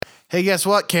Hey, guess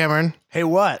what, Cameron? Hey,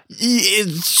 what?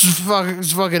 It's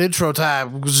fucking intro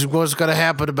time. What's gonna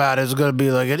happen about it is gonna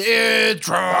be like an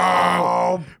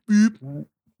intro. Beep,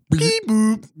 beep,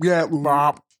 boop. Yeah,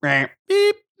 bop,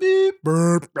 Beep, beep,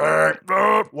 burp, burp,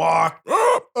 burp, walk,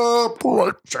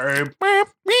 put shame, beep,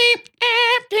 beep,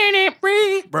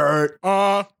 beep, bird,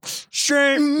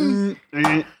 shame,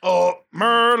 oh,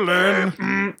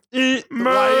 Merlin.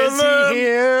 Why is he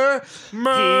here?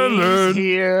 Merlin. He's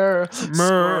here.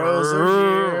 Squirrels are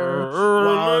here.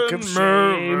 Walk of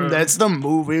shame. That's the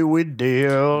movie we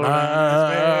deal.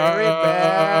 Very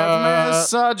bad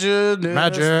misogynist.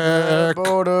 Magic.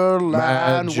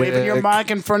 Borderline. Magic. Waving your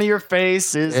mic in front of your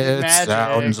face is It magic.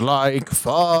 sounds like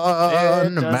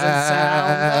fun. It doesn't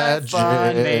sound like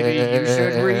fun. Maybe you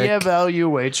should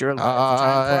reevaluate your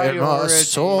lifetime I'm a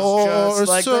priorities. Just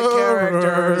like the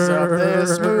characters of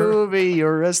this movie,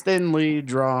 you're as thinly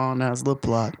drawn as the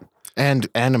plot. And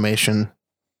animation.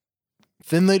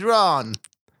 Thinly drawn.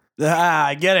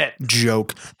 I get it.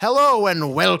 Joke. Hello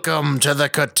and welcome to the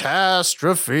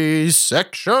catastrophe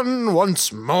section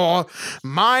once more.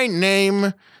 My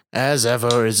name, as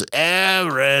ever, is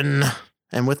Aaron.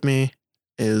 And with me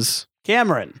is...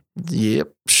 Cameron.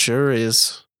 Yep, sure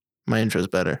is. My intro's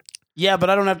better. Yeah,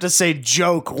 but I don't have to say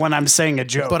joke when I'm saying a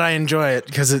joke. But I enjoy it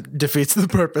because it defeats the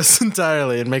purpose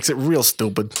entirely and makes it real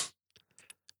stupid.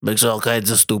 Makes all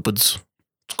kinds of stupids.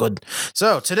 It's good.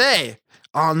 So today,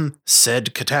 on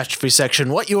said catastrophe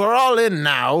section, what you are all in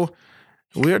now,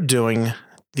 we're doing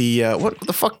the,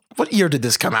 what year did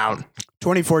this come out?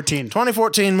 2014.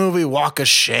 2014 movie Walk of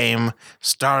Shame,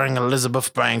 starring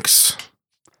Elizabeth Banks.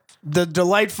 The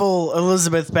delightful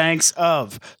Elizabeth Banks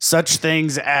of such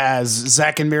things as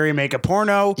Zack and Miri Make a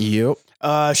Porno. Yep.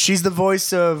 She's the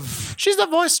voice of... She's the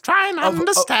voice, try and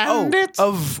understand it.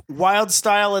 Of Wild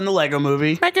Style in the Lego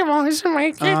Movie. Make your voice and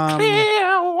make it clear.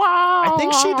 Whoa, I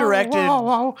think she directed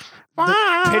the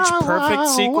Pitch Perfect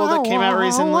sequel that came out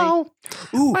recently.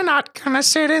 Ooh. We're not gonna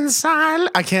sit in silence.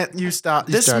 I can't. You stop.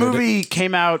 You This movie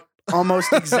came out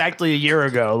almost exactly a year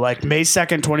ago, like May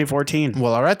 2nd, 2014.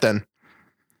 Well, all right then.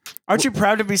 Aren't you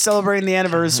proud to be celebrating the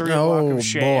anniversary of Walk of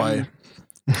Shame? Boy.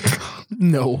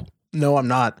 No, I'm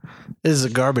not. This is a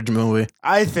garbage movie.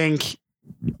 I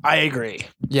agree.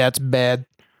 Yeah, it's bad.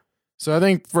 So I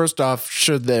think first off,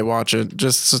 should they watch it?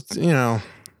 Just, I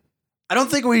don't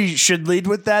think we should lead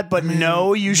with that, but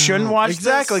no, you shouldn't watch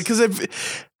exactly this. because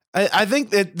I think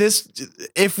that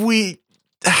if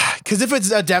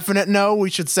it's a definite no, we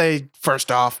should say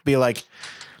first off, be like,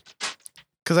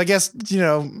 because I guess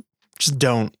just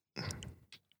don't.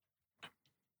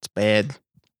 It's bad.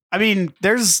 I mean,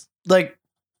 there's like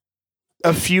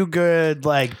a few good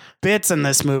like bits in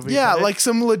this movie. Yeah, like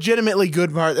some legitimately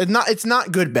good parts. It's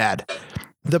not good bad.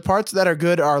 The parts that are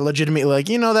good are legitimately like,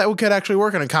 that could actually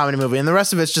work in a comedy movie. And the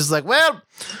rest of it's just like, well,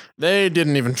 they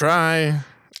didn't even try.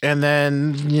 And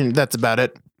then that's about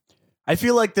it. I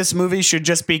feel like this movie should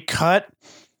just be cut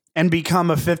and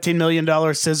become a $15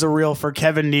 million scissor reel for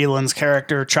Kevin Nealon's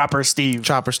character, Chopper Steve.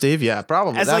 Chopper Steve, yeah,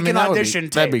 probably. As like an audition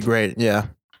tape. That'd be great, yeah.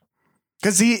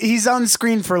 Because he's on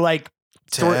screen for like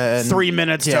 3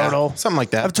 minutes total. Something like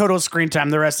that. Of total screen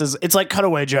time. The rest it's like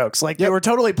cutaway jokes. Like they were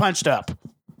totally punched up.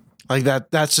 Like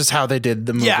that's just how they did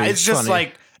the movie. Yeah, it's just funny.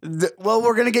 like,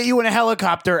 we're going to get you in a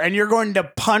helicopter and you're going to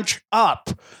punch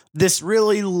up this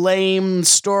really lame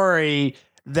story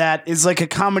that is like a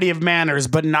comedy of manners,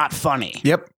 but not funny.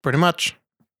 Yep, pretty much.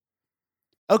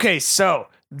 Okay, so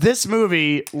this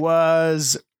movie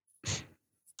was...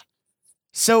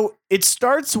 So it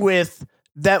starts with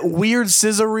that weird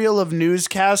scissor reel of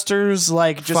newscasters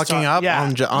like just fucking up on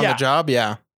the job,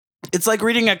 yeah. It's like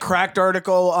reading a cracked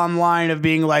article online of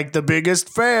being like the biggest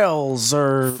fails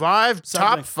or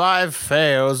top 5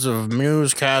 fails of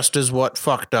newscasters what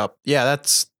fucked up. Yeah,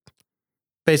 that's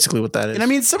basically what that is. And I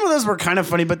mean, some of those were kind of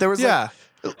funny, but there was that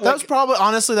was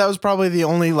probably the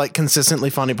only like consistently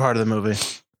funny part of the movie.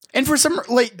 And for some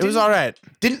it was all right.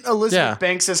 Didn't Elizabeth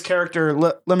Banks' character?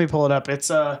 Let me pull it up.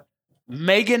 It's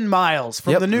Megan Miles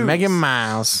from the news. Megan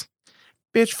Miles.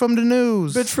 Bitch from the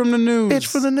news. Bitch from the news. Bitch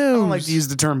for the news. I don't like to use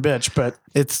the term bitch, but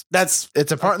it's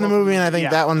a part in the movie, and I think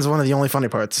that one's one of the only funny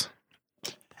parts.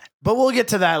 But we'll get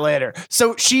to that later.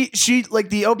 So she like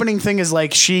the opening thing is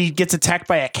like she gets attacked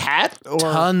by a cat or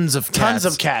tons of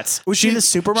cats. Was she in the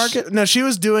supermarket? No, she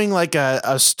was doing like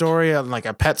a story on like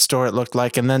a pet store. It looked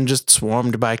like, and then just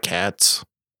swarmed by cats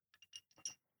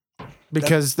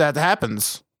because that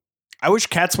happens. I wish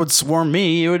cats would swarm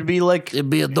me. It'd be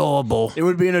adorable. It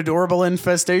would be an adorable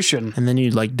infestation. And then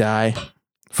you'd like die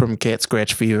from cat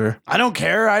scratch fever. I don't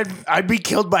care. I'd be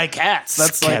killed by cats.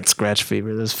 That's cat scratch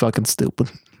fever. That's fucking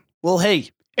stupid. Well, hey,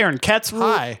 Aaron, cats rule.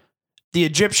 Hi. The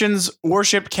Egyptians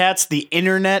worshipped cats. The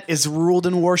internet is ruled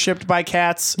and worshipped by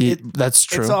cats. That's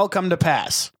true. It's all come to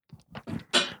pass.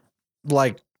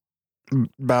 Like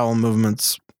bowel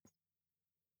movements.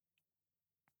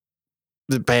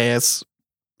 The pass.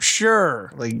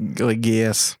 Sure. Like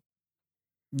gas.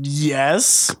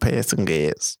 Yes. Pass and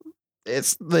gas.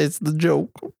 It's the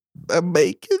joke. I'm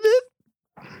making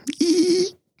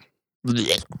it.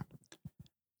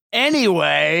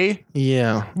 Anyway.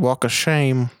 Yeah. Walk of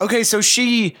shame. Okay, so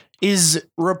she is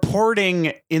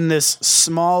reporting in this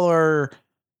smaller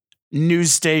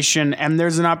news station, and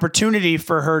there's an opportunity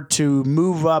for her to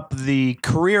move up the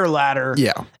career ladder.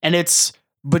 Yeah. And it's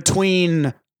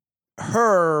between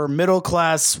her, middle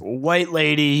class white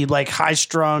lady, like high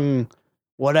strung,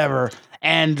 whatever,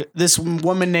 and this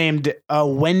woman named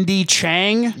Wendy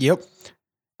Chang. Yep.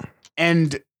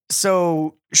 And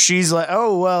so she's like,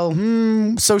 oh,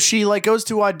 well, so she like goes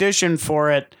to audition for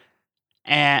it,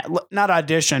 and not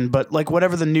audition, but like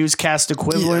whatever the newscast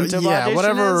equivalent of audition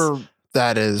whatever is.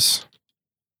 that is.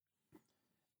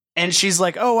 And she's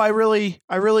like, oh, I really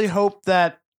hope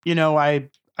that,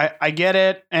 I get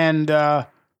it. And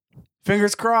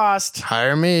fingers crossed.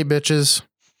 Hire me, bitches.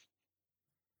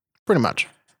 Pretty much.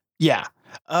 Yeah.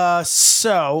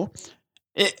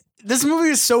 This movie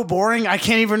is so boring. I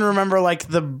can't even remember like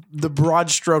the broad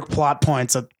stroke plot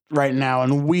points right now.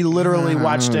 And we literally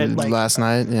watched it like last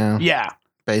night. Yeah. Yeah.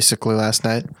 Basically last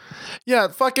night. Yeah.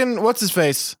 Fucking what's his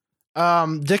face?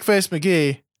 Dickface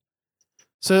McGee.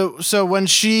 So when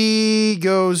she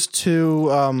goes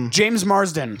to James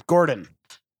Marsden, Gordon,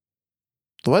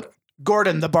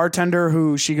 the bartender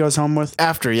who she goes home with.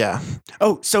 After, yeah.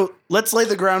 Oh, so let's lay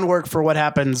the groundwork for what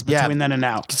happens between then and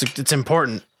now. It's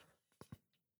important.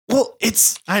 Well,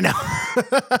 I know.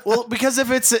 well, because if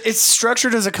it's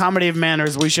structured as a comedy of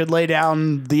manners, we should lay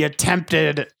down the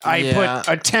attempted. I put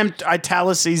attempt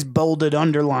italices, bolded,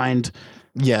 underlined.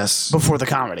 Yes. Before the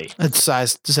comedy. It's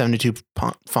size 72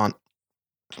 font.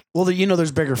 Well,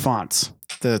 there's bigger fonts.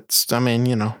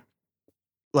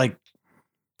 Like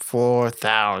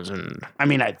 4,000. I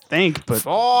mean, I think, but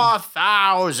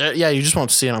 4,000. Yeah, you just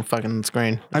won't see it on fucking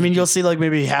screen. I mean, you'll see like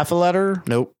maybe half a letter.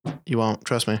 Nope, you won't.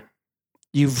 Trust me.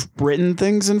 You've written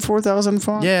things in 4,000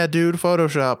 font? Yeah, dude,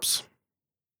 Photoshops.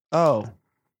 Oh.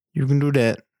 You can do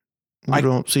that. You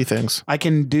don't see things. I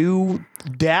can do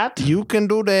that? You can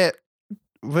do that.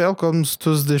 Welcome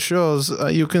to the shows.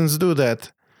 You can do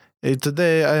that.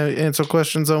 Today, I answer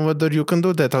questions on whether you can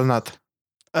do that or not.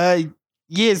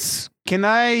 Yes. Can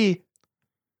I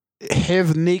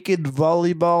have naked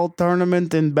volleyball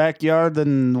tournament in backyard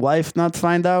and wife not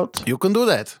find out? You can do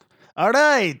that. All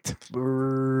right.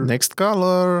 Next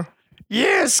caller.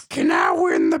 Yes. Can I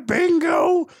win the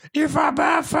bingo if I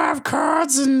buy 5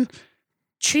 cards and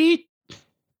cheat?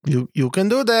 You can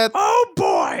do that. Oh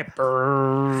boy.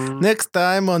 Next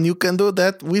time on You Can Do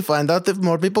That, we find out if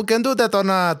more people can do that or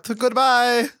not.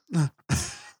 Goodbye.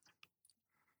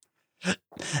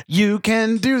 You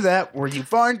can do that where you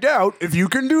find out if you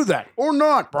can do that or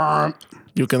not.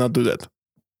 You cannot do that.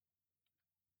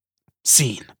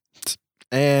 Scene.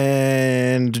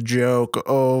 And joke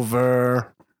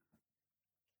over.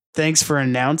 Thanks for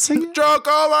announcing. Joke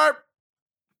over.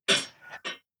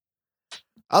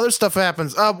 Other stuff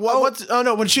happens.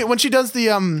 When she does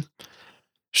the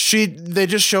they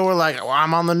just show her like, well,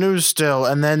 I'm on the news still,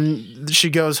 and then she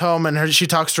goes home and she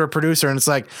talks to her producer and it's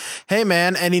like, hey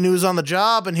man, any news on the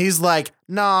job? And he's like,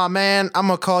 nah man, I'm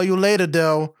gonna call you later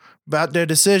though about their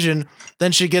decision.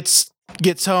 Then she gets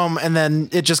home and then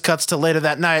it just cuts to later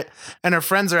that night and her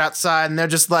friends are outside and they're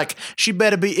just like, she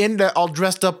better be in there all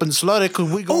dressed up and slutty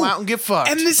because we go out and get fucked.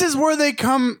 And this is where they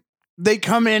come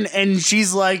in and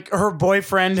she's like, her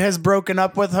boyfriend has broken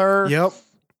up with her. Yep.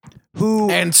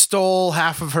 And stole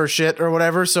half of her shit or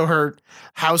whatever. So her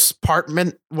house,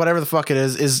 apartment, whatever the fuck it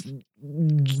is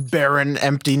barren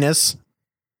emptiness.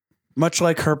 Much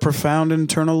like her profound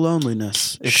internal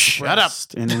loneliness. Shut up.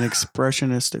 In an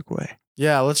expressionistic way.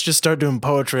 Yeah, let's just start doing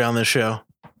poetry on this show.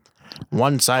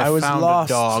 Once I was found lost,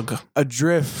 a dog.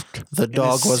 Adrift. The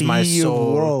dog was my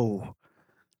soul. Whoa.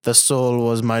 The soul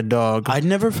was my dog. I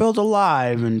never felt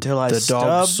alive until I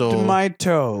stubbed my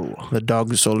toe. The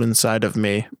dog soul inside of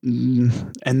me.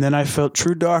 And then I felt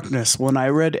true darkness when I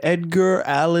read Edgar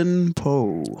Allan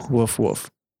Poe. Woof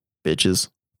woof. Bitches.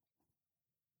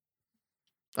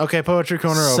 Okay, poetry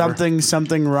corner over.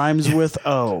 Something rhymes with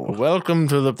O. Welcome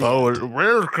to the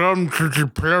Welcome to the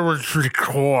poetry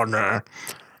corner.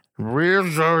 We're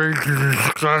going to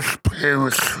discuss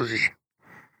poetry.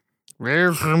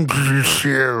 Welcome to the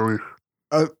show.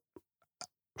 As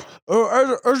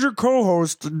your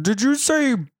co-host, did you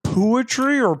say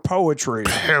poetry or poetry?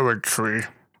 Poetry.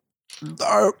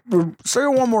 Say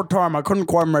it one more time. I couldn't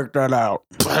quite make that out.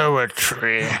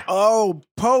 Poetry. Oh,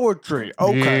 poetry.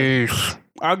 Okay. Yes.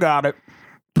 I got it.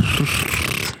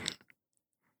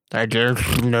 I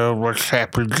don't know what's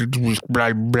happened with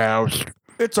my blouse.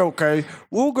 It's okay.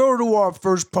 We'll go to our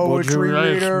first poetry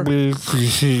reader.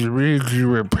 Read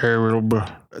you a poem.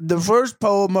 The first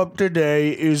poem up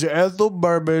today is Ethel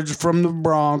Burbage from the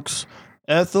Bronx.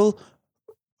 Ethel,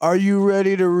 are you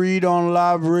ready to read on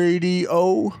live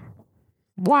radio?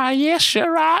 Why, yes,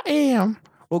 sir, I am.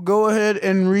 Well, go ahead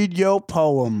and read your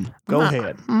poem. Go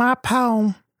ahead. My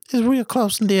poem is real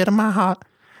close and dear to my heart.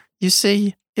 You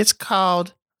see, it's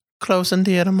called Close and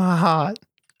Dear to My Heart.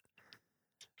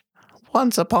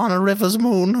 Once upon a river's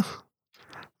moon,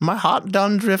 my heart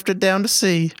done drifted down to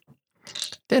sea.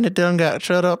 Then it done got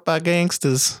shut up by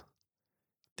gangsters.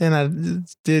 Then I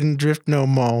didn't drift no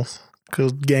more,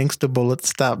 'cause gangster bullets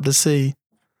stopped the sea.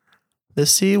 The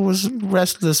sea was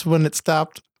restless when it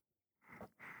stopped.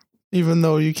 Even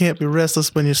though you can't be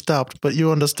restless when you stopped, but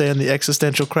you understand the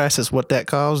existential crisis, what that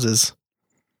causes.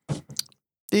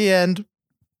 The end.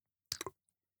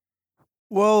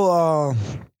 Well,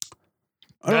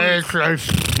 I feel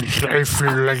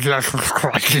like that was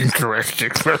quite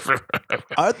interesting.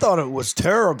 I thought it was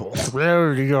terrible.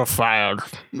 Well, you're fired.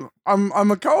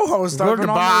 I'm a co-host. I've been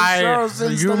on the show Goodbye.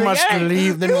 since You the must beginning.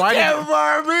 leave. Then You why can't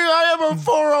fire me. I am a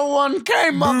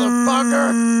 401k,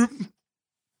 motherfucker.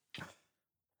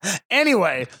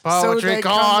 Anyway, Poetry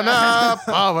corner,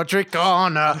 poetry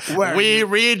corner. Where We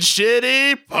read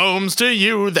shitty poems to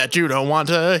you that you don't want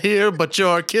to hear, but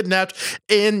you're kidnapped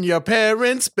in your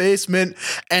parents' basement,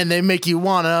 and they make you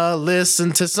want to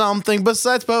listen to something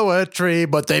besides poetry,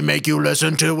 but they make you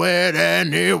listen to it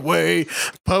anyway.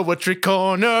 Poetry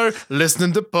corner,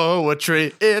 listening to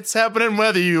poetry. It's happening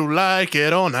whether you like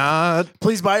it or not.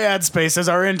 Please buy ad space as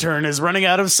our intern is running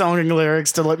out of song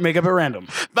lyrics to make up at random.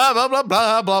 Blah, blah, blah,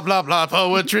 blah, blah, blah, blah,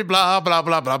 poetry, blah, blah,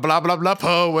 blah, blah, blah, blah, blah,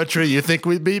 poetry. You think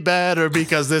we'd be better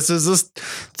because this is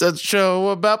a show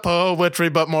about poetry,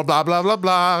 but more blah, blah, blah,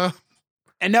 blah.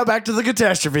 And now back to the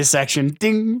catastrophe section.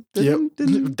 Ding, ding, Yep.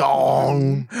 ding.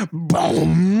 Dong.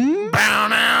 Boom. Bow,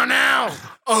 now, now.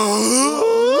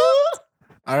 Oh.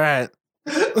 All right.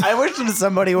 I wish that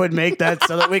somebody would make that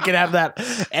so that we could have that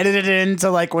edited into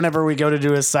like whenever we go to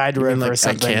do a side riff or Like I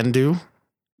something. can do.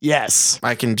 Yes.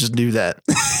 I can just do that.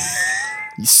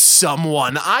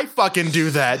 Someone. I fucking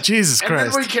do that. Jesus And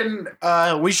Christ. then we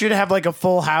can we should have like a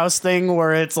Full House thing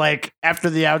where it's like after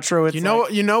the outro it's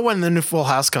You know when the new Full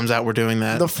House comes out, we're doing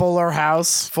that. the Fuller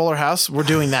House. Fuller House, we're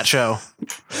doing that show.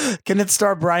 Can it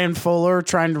star Brian Fuller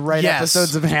trying to write Yes.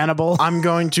 episodes of Hannibal? I'm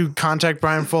going to contact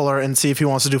Brian Fuller and see if he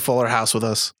wants to do Fuller House with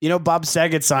us. You know Bob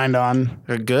Saget signed on.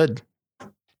 Good.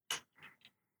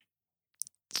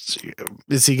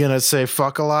 Is he gonna say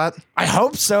fuck a lot? I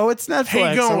hope so. It's Netflix. He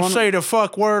I gonna wanna- say the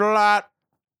fuck word a lot.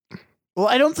 Well,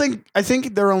 I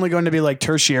think they're only going to be like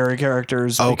tertiary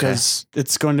characters Okay. because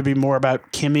it's going to be more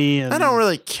about Kimmy. And I don't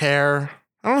really care.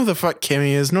 I don't know who the fuck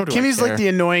Kimmy is. Nor do Kimmy's I care. like the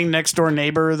annoying next door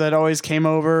neighbor that always came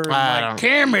over. And I like, don't-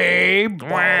 Kimmy.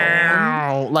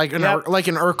 Wow. Like an Yep. like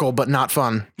an Urkel, but not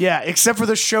fun. Yeah, except for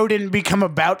the show didn't become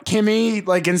about Kimmy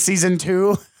like in season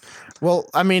 2. Well,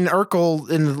 I mean, Urkel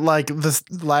in like this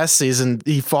last season,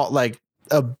 he fought like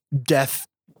a death,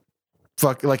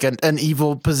 fuck, like an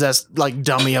evil possessed like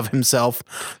dummy of himself.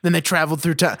 Then they traveled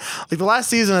through time. Like the last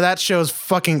season of that show is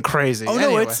fucking crazy. Oh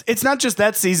no, Anyway. it's not just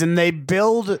that season. They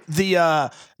build the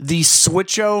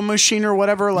Switcho machine or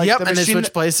whatever. Like yep, the and they machine.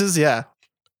 switch places. Yeah.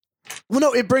 Well,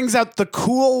 no, it brings out the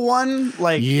cool one,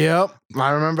 like Yep,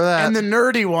 I remember that. and the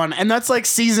nerdy one, and that's like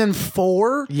season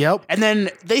 4. Yep. And then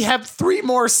they have 3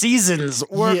 more seasons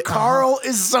where Yeah, Carl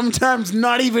is sometimes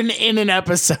not even in an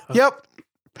episode. Yep.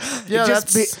 Yeah,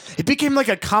 It became like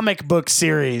a comic book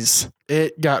series.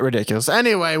 it got ridiculous.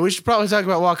 Anyway, we should probably talk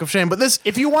about Walk of Shame, but this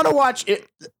If you want to watch it,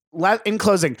 in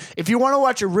closing, if you want to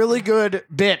watch a really good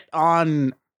bit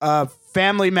on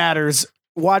Family Matters,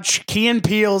 watch Key and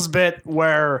Peele's bit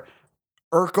where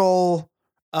Urkel,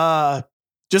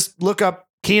 just look up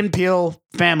Key and Peele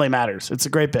Family Matters. It's a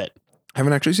great bit. I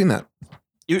haven't actually seen that.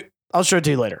 I'll show it to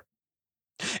you later.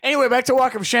 Anyway, back to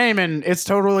Walk of Shame, and it's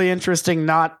totally interesting,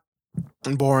 not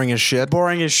Boring as shit.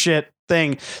 boring as shit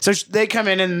thing. So they come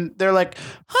in and they're like,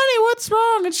 "Honey, what's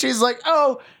wrong?" And she's like,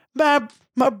 "Oh,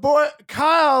 my boy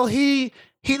Kyle, he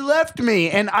left me."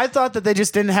 And I thought that they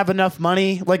just didn't have enough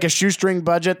money, like a shoestring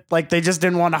budget. Like they just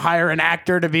didn't want to hire an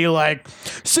actor to be like,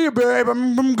 "See you, babe.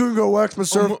 I'm gonna go wax my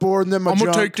surfboard and then my I'm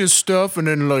junk." gonna take this stuff and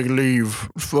then like leave.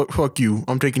 Fuck you.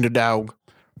 I'm taking the dog.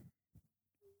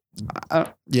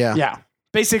 Yeah. Yeah,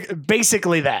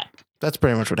 basically that. That's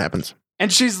pretty much what happens.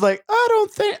 And she's like, I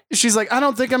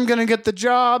don't think I'm going to get the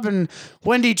job. And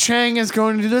Wendy Chang is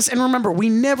going to do this. And remember, we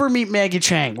never meet Maggie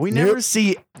Chang. We never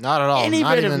see not at all any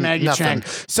not bit even of Maggie nothing. Chang.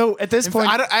 So at this point,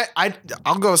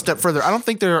 I'll go a step further. I don't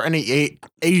think there are any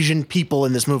Asian people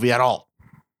in this movie at all.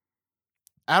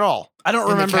 At all. I don't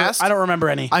remember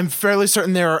any. I'm fairly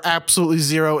certain there are absolutely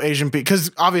zero Asian people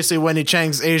because obviously Wendy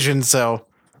Chang's Asian, so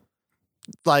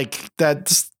like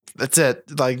that's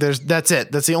it. Like that's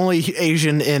it. That's the only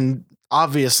Asian in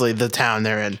obviously the town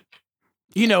they're in.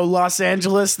 You know, Los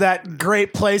Angeles, that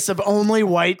great place of only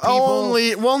white people.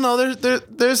 No,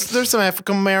 there's some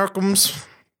African Americans,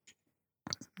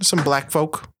 some black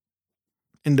folk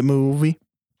in the movie.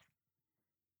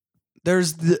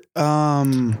 There's the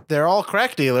they're all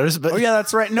crack dealers, but oh yeah,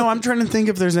 that's right. No, I'm trying to think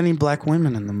if there's any black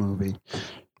women in the movie.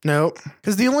 No,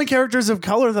 because the only characters of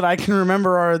color that I can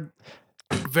remember are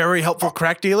very helpful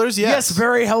crack dealers. Yes,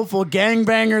 very helpful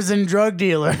gangbangers and drug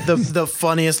dealers. The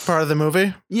funniest part of the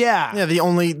movie. Yeah, the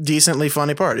only decently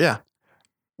funny part. Yeah.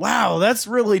 Wow, that's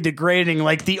really degrading.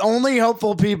 Like the only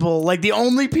helpful people, like the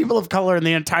only people of color in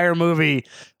the entire movie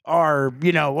are,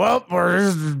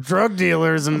 we're drug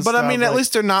dealers and stuff. But I mean, at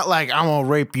least they're not like, I'm gonna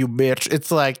rape you, bitch. It's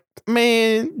like,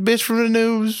 man, bitch from the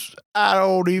news, I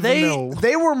don't even know.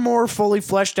 They were more fully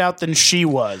fleshed out than she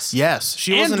was. Yes,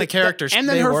 she wasn't a character. And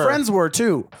then her friends were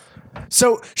too.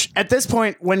 So at this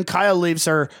point, when Kyle leaves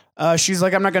her, she's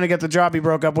like, I'm not going to get the job. He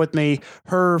broke up with me.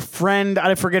 Her friend,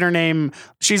 I forget her name.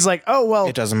 She's like, oh, well,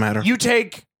 it doesn't matter. You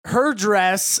take her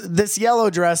dress, this yellow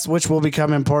dress, which will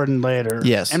become important later.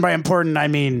 Yes. And by important, I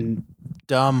mean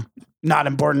dumb, not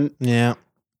important. Yeah.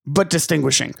 But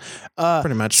distinguishing.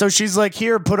 Pretty much. So she's like,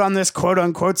 here, put on this quote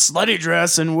unquote slutty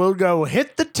dress and we'll go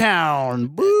hit the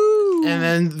town. Woo!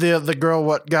 And then the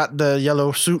girl got the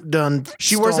yellow suit done.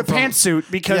 She wears a pantsuit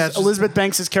because Elizabeth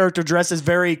Banks' character dresses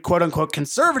very quote unquote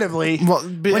conservatively. Well,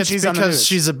 when she's on the news.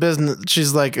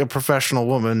 She's like a professional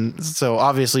woman. So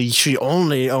obviously she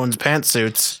only owns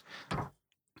pantsuits.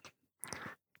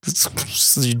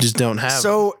 You just don't have.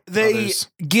 So they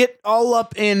get all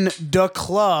up in the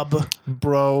club,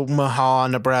 Omaha,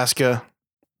 Nebraska.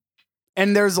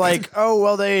 And there's like, oh,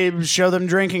 well, they show them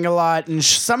drinking a lot. And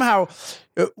somehow,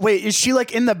 wait, is she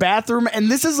like in the bathroom? And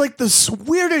this is like the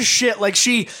weirdest shit. Like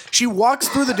she walks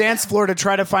through the dance floor to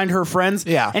try to find her friends.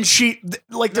 Yeah. And she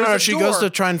goes to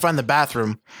try and find the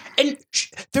bathroom. And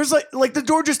there's like the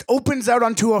door just opens out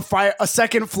onto a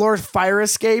second floor fire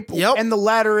escape. Yep. And the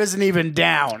ladder isn't even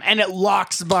down. And it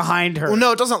locks behind her. Well,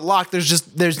 no, it doesn't lock.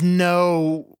 There's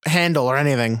no handle or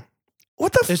anything.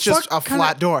 What the fuck? It's just a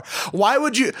flat door. Why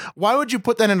would you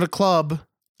put that in a club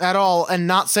at all and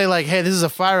not say like, hey, this is a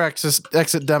fire exit,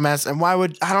 dumbass? And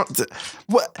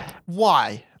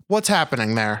why? What's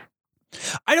happening there?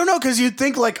 I don't know, because you'd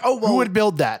think like, oh, well, who would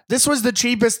build that? This was the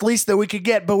cheapest lease that we could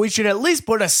get, but we should at least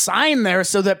put a sign there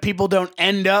so that people don't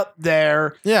end up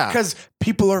there. Yeah. Because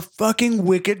people are fucking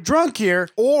wicked drunk here.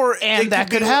 And that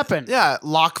could happen. Yeah.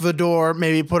 Lock the door,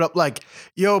 maybe put up like,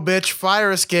 yo, bitch,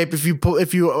 fire escape. If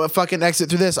you fucking exit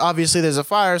through this, obviously there's a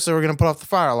fire, so we're going to put off the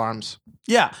fire alarms.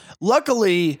 Yeah.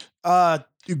 Luckily,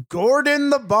 Gordon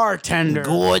the bartender.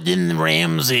 Gordon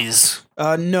Ramsay's.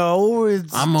 No,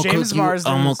 it's James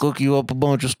Marsden. I'm gonna cook you up a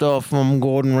bunch of stuff from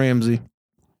Gordon Ramsay.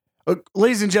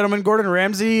 Ladies and gentlemen, Gordon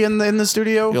Ramsay in the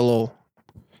studio. Hello,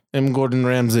 I'm Gordon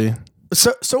Ramsay.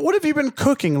 So what have you been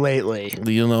cooking lately?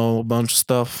 A bunch of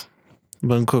stuff. I've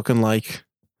been cooking like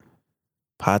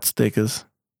pot stickers.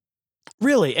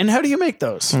 Really? And how do you make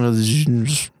those?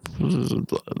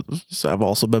 I've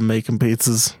also been making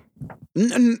pizzas.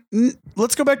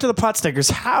 Let's go back to the pot stickers.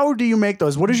 How do you make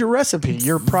those? What is your recipe,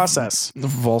 your process?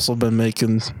 I've also been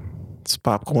making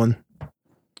popcorn.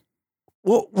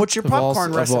 Well, what's your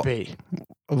popcorn recipe?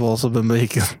 I've also been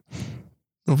making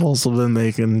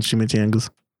chimichangas.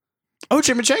 Oh,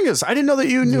 chimichangas. I didn't know that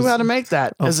you knew how to make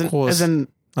that. Of course. I'm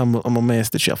a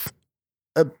master chef.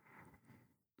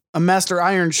 A master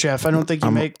iron chef. I don't think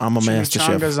you make I'm a master chef.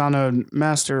 Chimichangas on a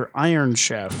master iron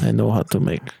chef. I know how to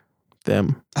make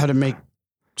them. How to make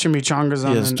chimichangas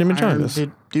on chimichangas.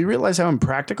 Iron. Do you realize how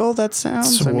impractical that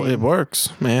sounds? It works,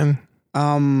 man. You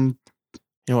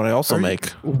know what I also make?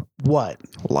 What?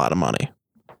 A lot of money.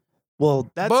 Well,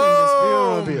 that's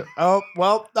indisputable. Oh,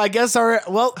 well, I guess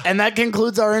and that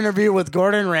concludes our interview with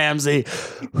Gordon Ramsay,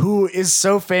 who is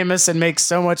so famous and makes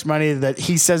so much money that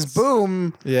he says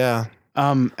boom. Yeah.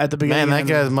 At the beginning. Man,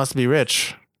 that guy must be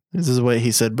rich. This is the way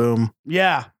he said boom.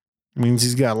 Yeah. Means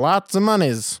he's got lots of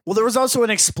monies. Well, there was also an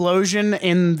explosion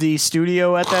in the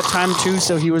studio at that time too,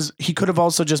 so he could have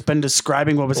also just been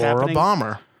describing what was happening. Or a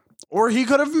bomber. Or he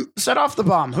could have set off the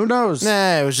bomb. Who knows?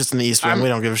 Nah, it was just an Easter egg. We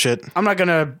don't give a shit. I'm not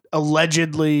gonna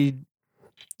allegedly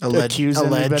accuse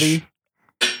anybody.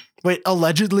 Wait,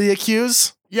 allegedly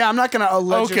accuse? Yeah, I'm not going to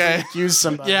allegedly Okay. accuse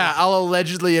somebody. Yeah, I'll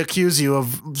allegedly accuse you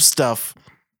of stuff.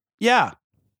 Yeah.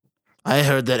 I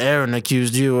heard that Aaron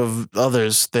accused you of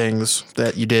others things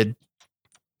that you did.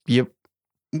 Yep.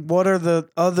 What are the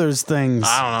others things?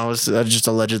 I don't know. I just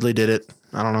allegedly did it.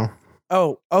 I don't know.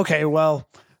 Oh, okay. Well,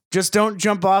 just don't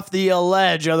jump off the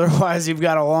ledge. Otherwise, you've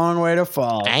got a long way to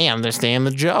fall. I understand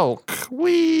the joke.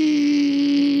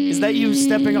 Wee. Is that you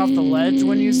stepping off the ledge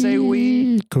when you say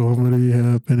we? Comedy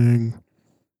happening.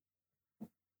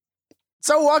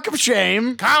 So, walk of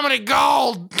shame. Comedy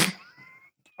gold.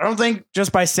 I don't think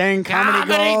just by saying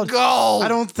comedy gold. I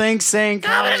don't think saying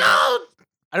comedy gold.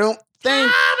 I don't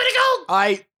think Comedy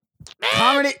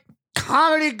gold.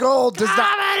 comedy gold does not.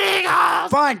 Comedy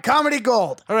gold. Fine, comedy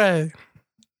gold. Hooray.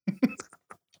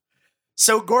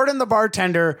 So Gordon the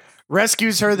bartender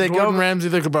rescues her. They Gordon go. Ramsay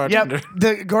the bartender.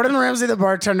 Yep. Gordon Ramsay the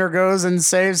bartender goes and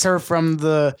saves her from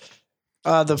the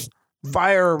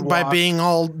fire By walk. being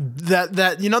all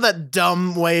that you know that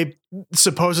dumb way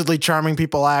supposedly charming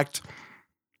people act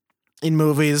in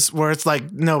movies where it's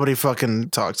like nobody fucking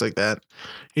talks like that.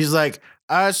 He's like,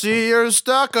 I see you're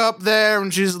stuck up there,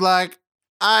 and she's like,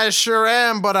 I sure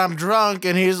am, but I'm drunk.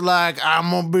 And he's like,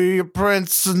 I'm gonna be your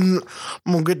prince, and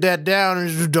I'm gonna get that down, and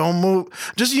just don't move.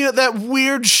 Just, you know, that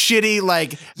weird, shitty,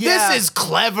 like, Yeah. this is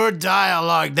clever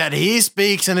dialogue that he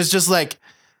speaks, and it's just like,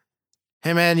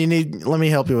 hey man, let me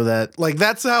help you with that. Like,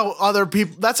 that's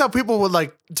how people would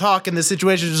like talk in this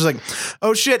situation. Just like,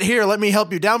 oh shit, here, let me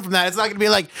help you down from that. It's not gonna be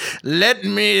like, let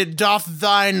me doff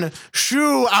thine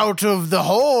shoe out of the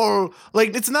hole.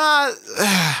 Like, it's not,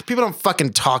 people don't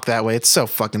fucking talk that way. It's so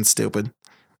fucking stupid.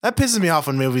 That pisses me off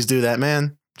when movies do that,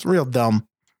 man. It's real dumb.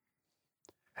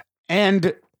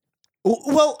 And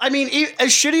well, I mean, as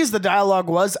shitty as the dialogue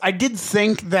was, I did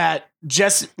think that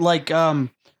James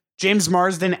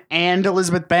Marsden and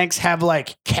Elizabeth Banks have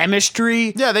like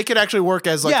chemistry. Yeah, they could actually work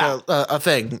as like Yeah. a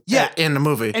thing in the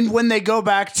movie. And when they go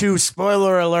back to,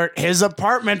 spoiler alert, his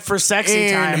apartment for sexy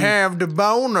time. have the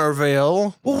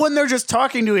Bonerville. Well, when they're just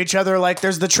talking to each other, like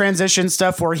there's the transition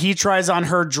stuff where he tries on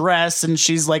her dress and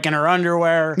she's like in her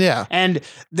underwear. Yeah. And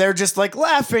they're just like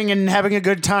laughing and having a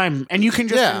good time. And you can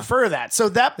just Yeah. infer that. So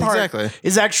that part Exactly.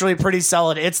 is actually pretty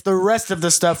solid. It's the rest of the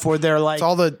stuff where they're like,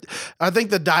 I think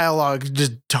the dialogue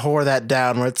just tore that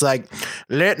down where it's like,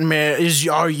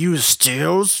 are you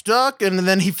still stuck? And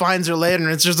then he finds her later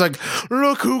and it's just like,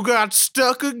 look who got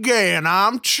stuck again.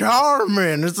 I'm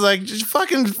charming. It's like, just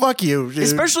fucking fuck you, dude.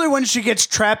 especially when she gets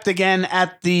trapped again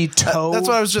at the toe. That's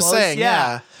what I was just saying,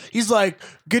 yeah. He's like,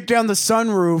 get down the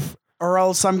sunroof or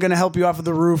else I'm going to help you off of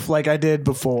the roof like I did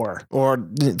before. Or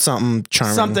something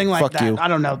charming. Something like fuck that. you. I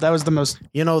don't know. That was the most.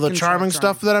 You know, the Control charming charm.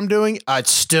 stuff that I'm doing,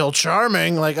 it's still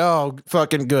charming. Like, oh,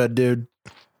 fucking good, dude.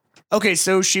 Okay,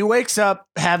 so she wakes up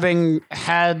having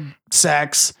had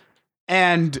sex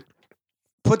and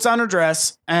puts on her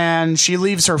dress and she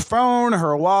leaves her phone,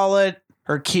 her wallet,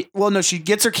 her key. Well, no, she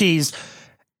gets her keys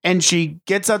and she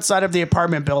gets outside of the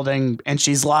apartment building and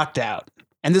she's locked out.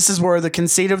 And this is where the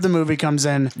conceit of the movie comes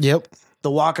in. Yep.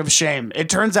 The walk of shame. It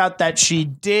turns out that she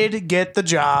did get the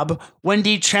job.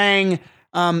 Wendy Chang.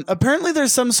 Apparently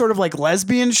there's some sort of like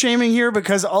lesbian shaming here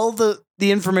because all the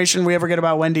information we ever get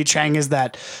about Wendy Chang is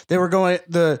that they were going,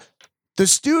 the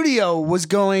studio was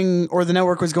going, or the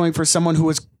network was going for someone who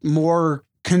was more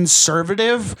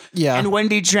conservative. Yeah. And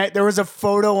Wendy Chang, there was a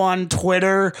photo on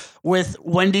Twitter with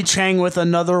Wendy Chang with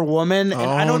another woman. And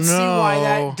I don't see why no.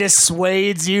 that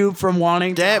dissuades you from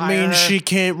wanting to That hire means her. she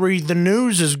can't read the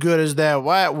news as good as that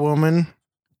white woman.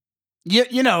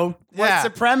 You know, white Yeah,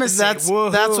 supremacy. That's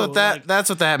Woohoo.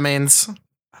 what that means.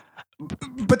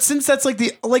 But since that's like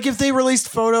if they released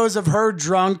photos of her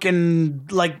drunk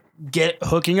and like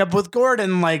hooking up with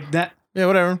Gordon like that, Yeah,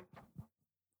 whatever.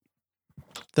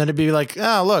 Then it'd be like,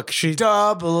 oh, look, she.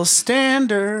 double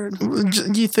standard.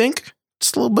 You think?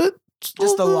 Just a little bit?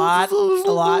 Just a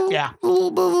lot, yeah. A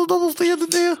little bit of a double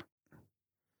standard there.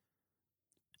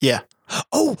 Yeah.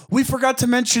 Oh, we forgot to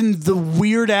mention the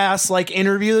weird ass like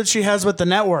interview that she has with the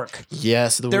network.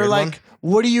 Yes, the They're weird like, one.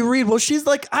 what do you read? Well, she's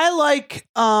like, I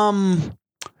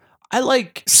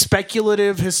like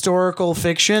speculative historical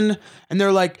fiction. And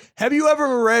they're like, have you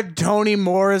ever read Toni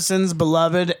Morrison's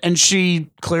Beloved? And she,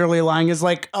 clearly lying, is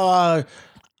like, I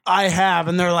have.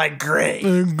 And they're like, great.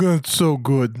 That's so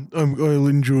good. I'll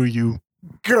enjoy you.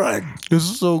 Good.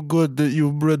 It's so good that you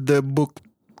read that book.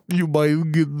 You might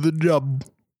get the job.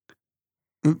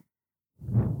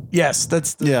 Yes,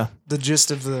 that's Yeah. the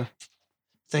gist of the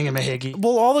thingamahiggy.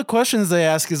 Well, all the questions they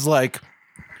ask is like,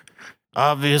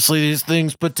 obviously these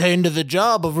things pertain to the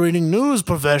job of reading news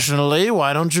professionally.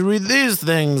 Why don't you read these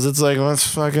things? It's like, let's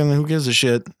fucking, who gives a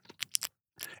shit?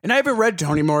 And I haven't read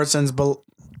Toni Morrison's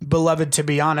Beloved, to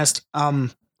be honest.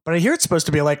 But I hear it's supposed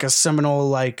to be like a seminal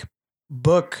like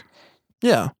book.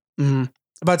 Yeah. Mm-hmm.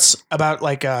 About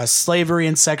like slavery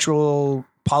and sexual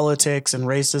politics and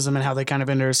racism and how they kind of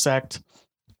intersect.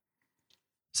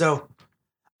 So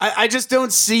I just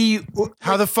don't see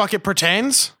how the fuck it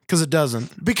pertains, because it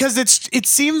doesn't. Because it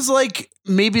seems like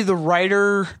maybe the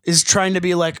writer is trying to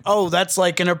be like, oh, that's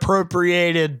like an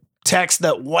appropriated text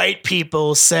that white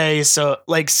people say, so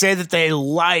like say that they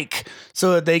like,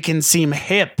 so that they can seem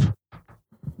hip,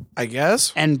 I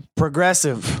guess, and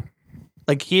progressive.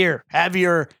 Like, here, have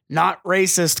your not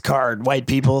racist card, white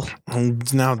people.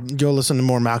 Now go listen to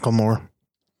more Macklemore.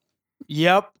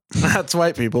 Yep. That's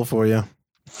white people for you.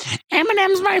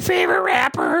 Eminem's my favorite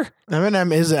rapper.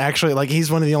 Eminem is actually, like, he's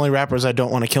one of the only rappers I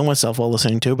don't want to kill myself while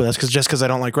listening to, but that's just because I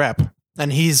don't like rap.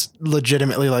 And he's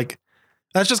legitimately like,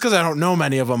 that's just because I don't know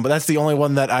many of them, but that's the only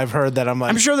one that I've heard that I'm like,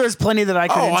 I'm sure there's plenty that I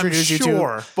could introduce you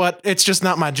to. But it's just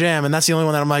not my jam, and that's the only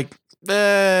one that I'm like,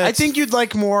 I think you'd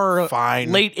like more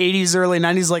fine. Late 80s, early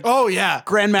 90s, like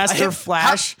Grandmaster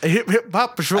Flash, hip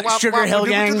hop, Sugar Hill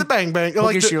Gang, the bang bang,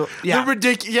 like the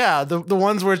ridiculous, the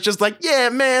ones where it's just like, yeah,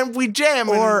 man, we jam,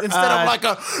 or instead of like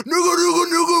a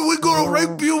nigga, we're gonna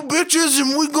rape you bitches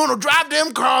and we're gonna drive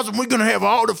them cars and we're gonna have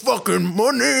all the fucking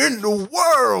money in the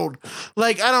world.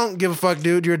 Like, I don't give a fuck,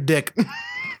 dude. You're a dick.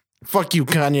 Fuck you,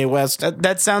 Kanye West.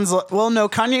 That sounds like, well, no,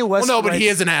 Kanye West. Well, no, but he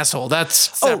is an asshole.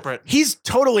 That's separate. He's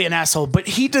totally an asshole, but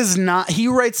he does not. He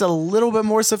writes a little bit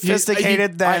more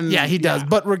sophisticated than. He does.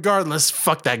 But regardless,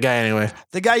 fuck that guy anyway.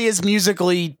 The guy is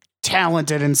musically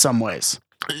talented in some ways,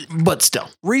 but still,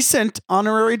 recent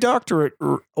honorary doctorate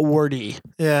awardee.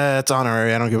 Yeah, it's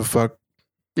honorary. I don't give a fuck.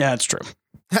 Yeah, that's true.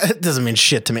 It doesn't mean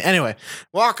shit to me. Anyway,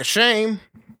 walk of shame.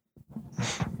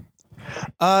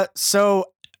 So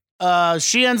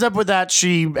she ends up with that.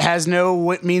 She has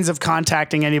no means of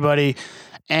contacting anybody.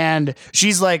 And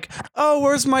she's like, oh,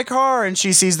 where's my car? And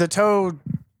she sees the tow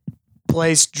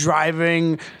place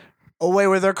driving away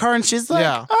with her car. And she's like,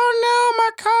 oh, no,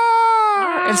 my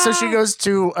car. And so she goes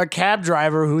to a cab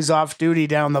driver who's off duty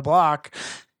down the block.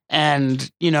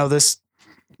 And, you know, this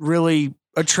really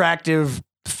attractive,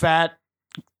 fat,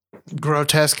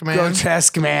 grotesque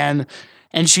man.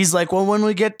 And she's like, well, when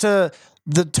we get to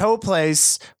the tow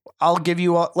place, I'll give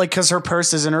you all, like, because her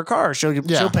purse is in her car.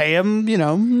 She'll pay him, you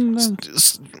know.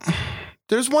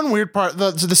 There's one weird part.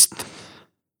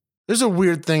 There's a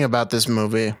weird thing about this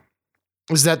movie,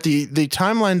 is that the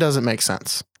timeline doesn't make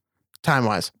sense,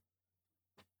 time-wise.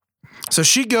 So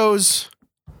she goes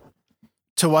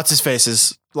to what's his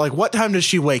face's. Like, what time does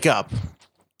she wake up?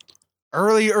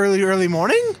 Early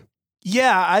morning?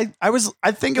 Yeah,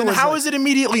 I think it was. How is it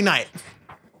immediately night?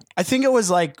 I think it was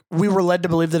like we were led to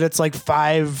believe that it's like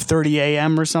 5:30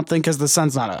 a.m. or something because the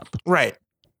sun's not up. Right.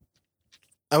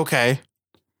 Okay.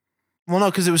 Well, no,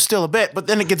 because it was still a bit, but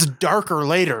then it gets darker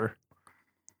later.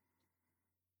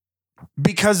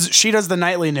 Because she does the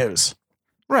nightly news.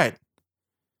 Right.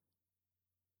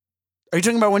 Are you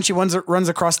talking about when she runs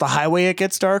across the highway, it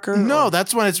gets darker? No,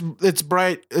 that's when it's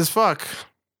bright as fuck.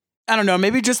 I don't know.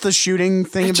 Maybe just the shooting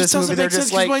thing of this movie. They're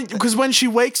just like, because when she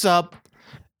wakes up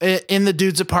in the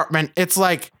dude's apartment, it's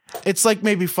like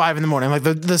maybe 5 a.m. Like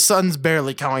the sun's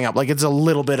barely coming up. Like, it's a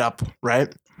little bit up,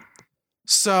 right?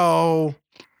 So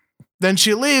then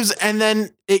she leaves, and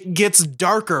then it gets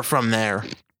darker from there.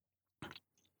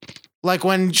 Like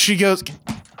when she goes,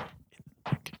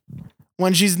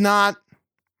 when she's not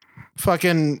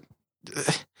fucking,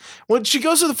 when she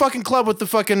goes to the fucking club with the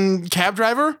fucking cab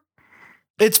driver,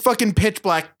 it's fucking pitch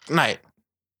black night.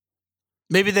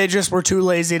 Maybe they just were too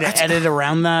lazy to edit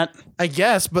around that. I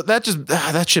guess, but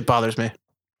that shit bothers me.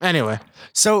 Anyway.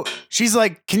 So she's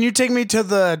like, can you take me to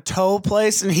the tow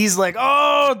place? And he's like,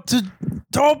 oh, to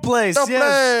tow place.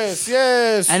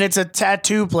 Yes. And it's a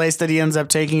tattoo place that he ends up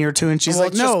taking her to. And she's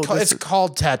like, no. It's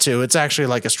called Tattoo. It's actually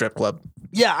like a strip club.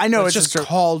 Yeah, I know. It's just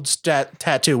called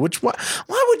Tattoo.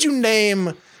 Why would you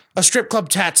name a strip club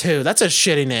Tattoo? That's a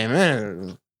shitty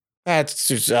name. That's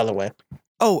just the other way.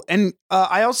 Oh, and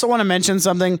I also want to mention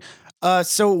something.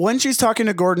 So when she's talking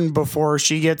to Gordon before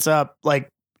she gets up, like,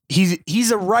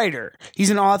 he's a writer.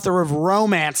 He's an author of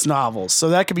romance novels. So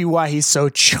that could be why he's so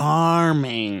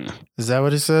charming. Is that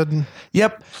what he said?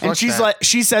 Yep. And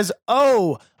she says,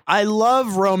 oh, I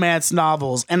love romance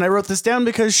novels. And I wrote this down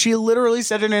because she literally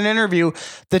said in an interview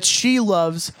that she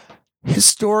loves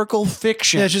historical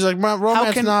fiction. Yeah, she's like, my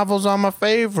romance novels are my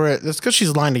favorite. That's because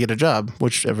she's lying to get a job,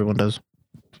 which everyone does.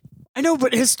 I know,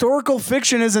 but historical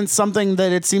fiction isn't something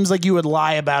that it seems like you would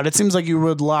lie about. It seems like you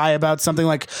would lie about something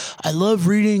like, I love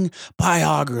reading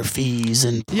biographies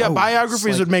and Yeah, posts. biographies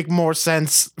Like, would make more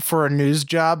sense for a news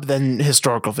job than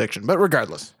historical fiction. But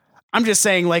regardless, I'm just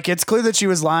saying, like, it's clear that she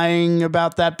was lying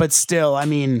about that, but still, I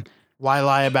mean, why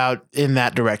lie about in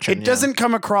that direction? it doesn't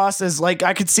come across as like,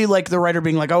 I could see like the writer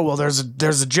being like, oh, well, there's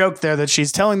a joke there that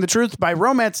she's telling the truth by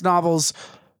romance novels,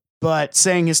 but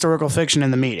saying historical fiction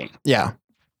in the meeting. Yeah.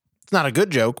 It's not a good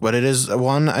joke, but it is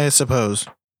one, I suppose.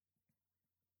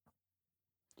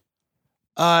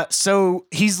 So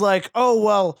he's like, oh,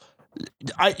 well,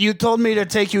 you told me to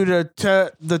take you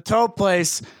to the tow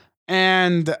place,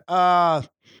 and so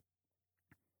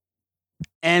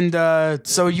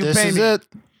you This pay is me. it.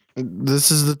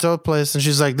 This is the tow place. And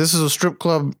she's like, this is a strip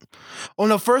club. Oh,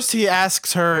 no. First, he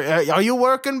asks her, are you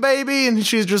working, baby? And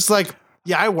she's just like,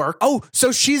 yeah, I work. Oh,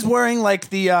 so she's wearing like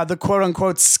the quote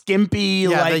unquote skimpy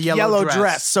Yeah, the like yellow dress.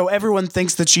 dress. So everyone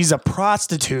thinks that she's a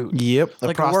prostitute. Yep.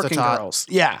 Like a working girls.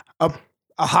 Yeah. A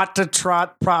hot to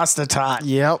trot prostitute.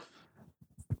 Yep.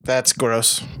 That's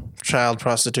gross. Child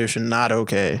prostitution, not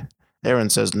okay. Aaron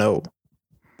says no.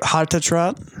 Hot to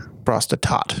trot?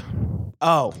 Prostitute.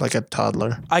 Oh, Like a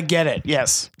toddler. I get it.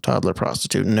 Yes. Toddler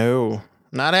prostitute. No.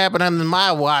 Not happening in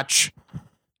my watch.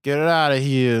 Get it out of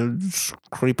here.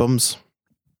 Creepums.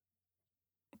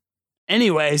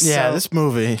 Anyway, Yeah, this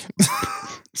movie.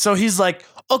 so he's like,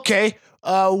 okay,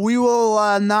 we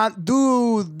will not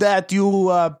do that.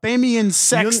 You pay me in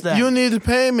sex then. You need to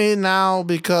pay me now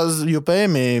because you pay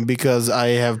me because I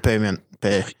have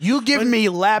pay. You give me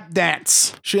lap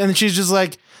dance. She's just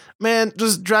like, man,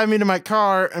 just drive me to my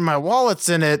car and my wallet's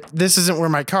in it. This isn't where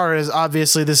my car is.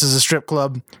 Obviously, this is a strip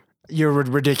club. You're a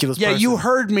ridiculous Yeah, person. you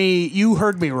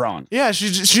heard me wrong. Yeah,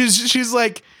 she's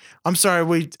like, I'm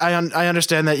sorry. I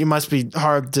understand that you must be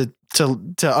hard to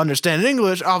understand in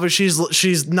English. Obviously,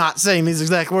 she's not saying these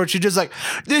exact words. She's just like,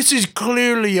 this is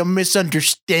clearly a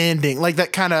misunderstanding. Like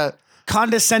that kind of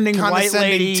Condescending white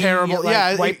lady, terrible. like,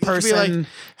 Yeah, white it could be person. like,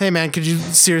 hey man, could you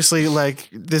seriously, like,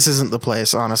 this isn't the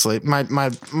place. Honestly, my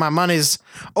money's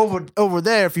over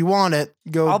there. If you want it,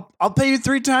 go. I'll pay you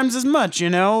 3 times as much, you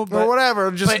know. or But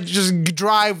whatever. Just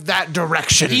drive that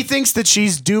direction. he thinks that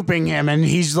she's duping him, and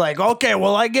he's like, okay,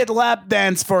 well, I get lap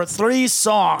dance for 3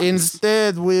 songs.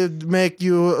 Instead, we'd make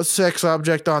you a sex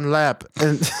object on lap.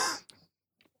 And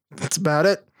that's about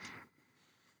it.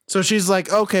 So she's like,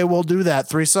 okay, we'll do that.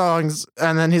 3 songs.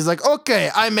 And then he's like, okay,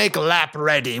 I make lap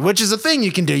ready, which is a thing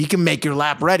you can do. You can make your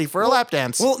lap ready for a lap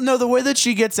dance. Well, no, the way that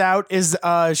she gets out is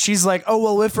she's like, oh,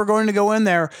 well, if we're going to go in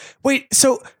there. Wait,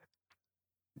 so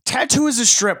Tattoo is a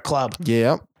strip club,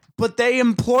 Yep. but they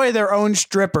employ their own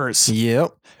strippers.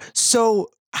 Yep. So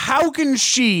how can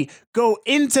she go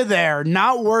into there,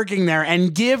 not working there,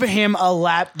 and give him a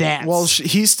lap dance? Well,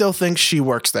 he still thinks she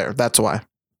works there. That's why.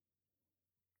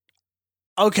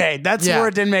 okay, that's Yeah. where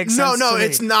it didn't make sense. No, to me.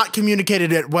 it's not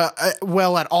communicated it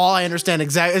well at all. I understand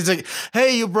exactly. It's like,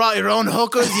 hey, you brought your own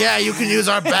hookers? Yeah, you can use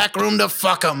our back room to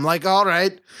fuck them. Like, all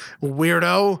right,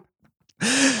 weirdo.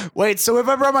 Wait, so if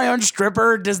I brought my own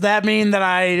stripper, does that mean that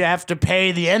I have to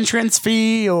pay the entrance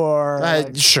fee or?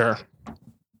 Sure.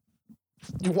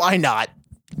 Why not?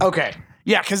 Okay,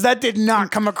 yeah, because that did not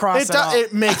come across at all.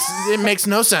 It makes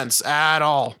no sense at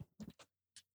all.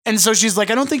 And so she's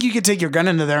like, I don't think you could take your gun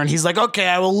into there. And he's like, okay,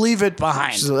 I will leave it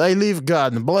behind. She's like, I leave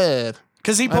God and bled.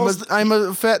 Because he pulls. I'm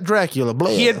a fat Dracula.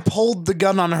 Bled. He had pulled the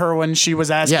gun on her when she was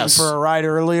asking Yes. for a ride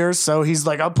earlier. So he's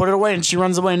like, I'll put it away. And she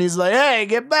runs away. And he's like, hey,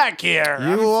 get back here.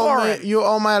 You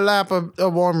owe my lap a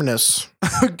warmness.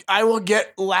 I will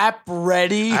get lap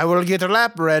ready. I will get a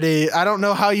lap ready. I don't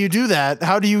know how you do that.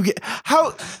 How do you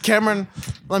Cameron,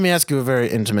 let me ask you a very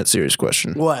intimate, serious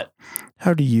question. What?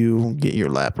 How do you get your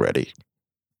lap ready?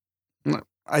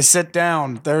 I sit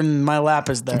down. There, my lap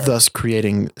is there. Thus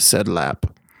creating said lap.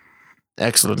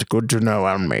 Excellent. Good to know.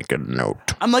 I'll make a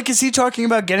note. I'm like, is he talking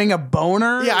about getting a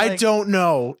boner? Yeah, I Like, don't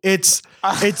know. It's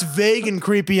vague and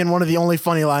creepy, and one of the only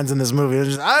funny lines in this movie. It's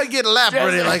just, I get a lap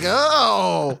ready. Like,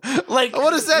 oh, Like,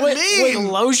 what does that with mean?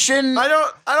 lotion? I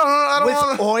don't with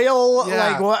want. oil? Yeah.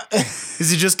 Like, what? Is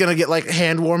he just gonna get like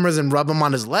hand warmers and rub them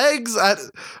on his legs?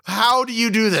 How do you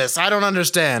do this? I don't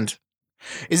understand.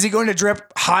 Is he going to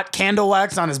drip hot candle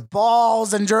wax on his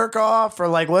balls and jerk off? Or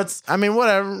like, what's. I mean,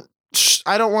 whatever.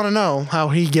 I don't want to know how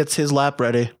he gets his lap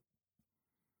ready.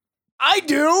 I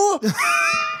do.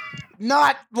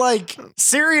 Not like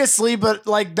seriously, but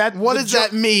like that. What the does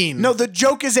that mean? No, the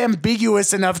joke is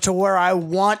ambiguous enough to where I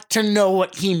want to know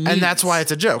what he means. And that's why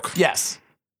it's a joke. Yes.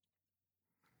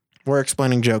 We're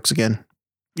explaining jokes again.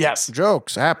 Yes.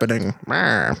 Jokes happening.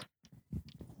 Meh.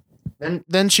 And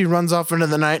then she runs off into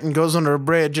the night and goes under a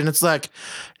bridge, and it's like,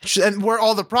 and where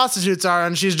all the prostitutes are,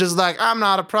 and she's just like, I'm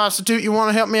not a prostitute. You want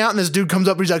to help me out? And this dude comes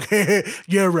up, and he's like, hey,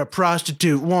 you're a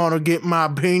prostitute. Want to get my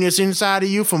penis inside of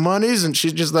you for monies? And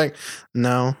she's just like,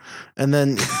 no. And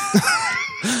then,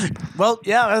 Well,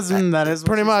 yeah, that is what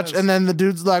pretty she much. says. And then the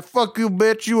dude's like, fuck you,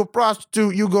 bitch. You a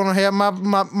prostitute. You gonna have my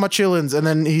chillins. And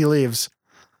then he leaves.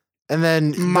 And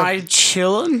then My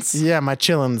chillins? yeah, my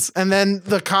chillins. And then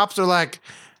the cops are like,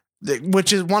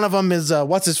 which is one of them is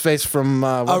what's his face from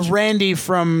Randy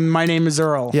from My Name is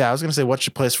Earl. yeah, I was gonna say what's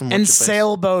your place from And What's Your Place?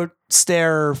 Sailboat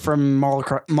Stare from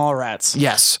Mallrats.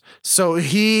 Yes, so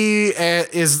he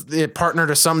is the partner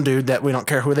to some dude that we don't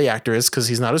care who the actor is because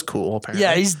he's not as cool. Apparently,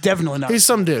 Yeah, he's definitely not. he's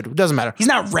some dude. Doesn't matter. He's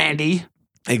not Randy.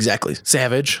 Exactly,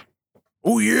 Savage.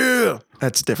 Oh yeah,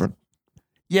 that's different.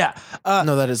 Yeah.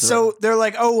 No, that is So they're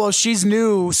like, oh well, she's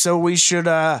new, so we should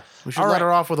we should all let right.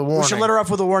 her off with a warning. We should let her off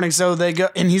with a warning. So they go,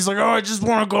 and he's like, oh, I just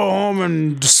want to go home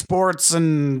and sports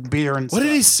and beer and What stuff.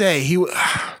 did he say? He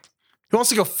wants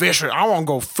to go fishing. I want to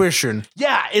go fishing.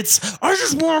 Yeah, I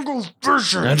just want to go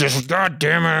fishing. God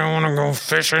damn it, I want to go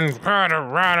fishing.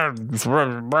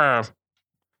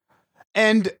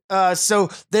 And so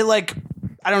they like,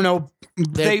 I don't know,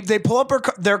 they pull up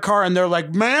their car and they're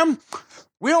like, ma'am,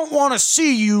 we don't want to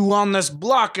see you on this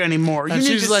block anymore. You And need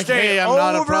she's to like, stay "Hey, I'm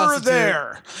not a over prostitute."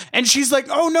 there. And she's like,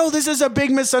 oh no, this is a big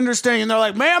misunderstanding. And they're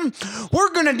like, ma'am, we're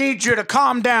going to need you to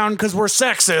calm down because we're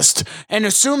sexist and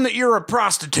assume that you're a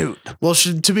prostitute. Well,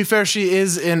 to be fair, she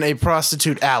is in a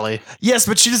prostitute alley. Yes,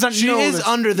 but she doesn't She know is this.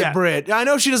 under the Yeah. bridge. I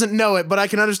know she doesn't know it, but I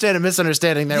can understand a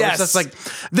misunderstanding there. Yes. It's like,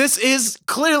 this is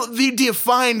clearly the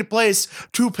defined place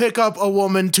to pick up a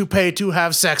woman to pay to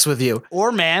have sex with you.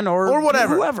 Or man, or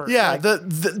Whatever. whoever. Yeah,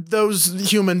 Like, those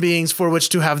human beings for which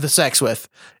to have the sex with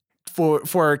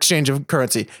for exchange of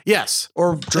currency. Yes.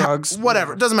 or drugs.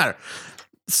 Whatever. It doesn't matter.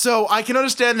 So I can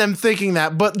understand them thinking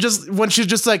that, but just when she's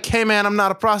just like, hey man, I'm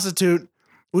not a prostitute,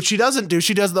 which she doesn't do.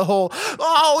 She does the whole,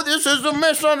 oh, this is a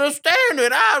misunderstanding.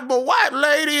 I'm a white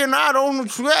lady and I don't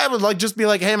have like just be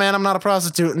like, hey man, I'm not a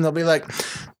prostitute, and they'll be like,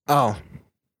 oh.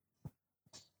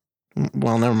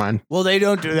 Well, never mind. Well, they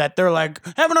don't do that. They're like,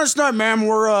 have a nice night, ma'am.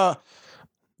 We're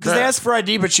because they asked for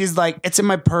ID, but she's like, it's in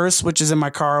my purse, which is in my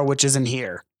car, which isn't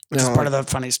here. Which is part of the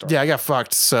funny story. Yeah, I got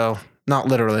fucked, so not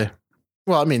literally.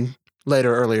 Well, I mean,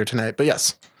 earlier tonight, but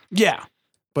yes. Yeah.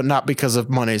 But not because of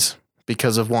monies,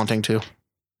 because of wanting to.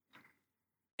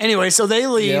 Anyway, so they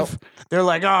leave. Yep. They're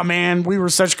like, oh man, we were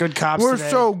such good cops We're today.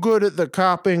 so good at the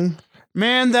copping.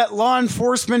 Man, that law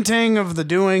enforcementing of the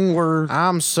doing were...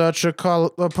 I'm such a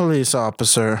police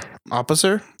officer.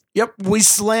 Officer? Yep, we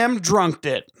slam drunked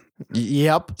it.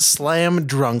 Yep, slam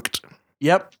drunked.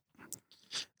 Yep.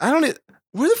 I don't.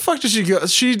 Where the fuck does she go?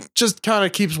 She just kind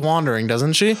of keeps wandering,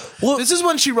 doesn't she? Well, This is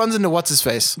when she runs into what's his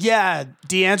face. yeah,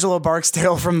 D'Angelo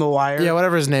Barksdale from The Wire. Yeah,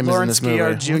 whatever his name Lawrence is in this movie.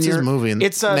 Giard What's his Jr.? movie?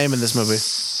 It's name in this movie.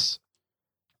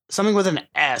 Something with an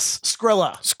S.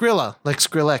 Skrilla. Skrilla, like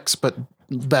Skrillex, but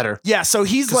better. Yeah, so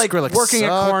he's 'Cause like Skrillex working a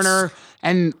sucks. corner,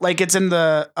 and like it's in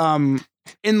the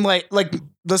in like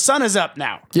the sun is up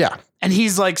now, Yeah. and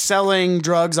he's like selling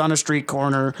drugs on a street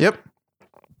corner Yep.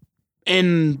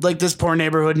 in like this poor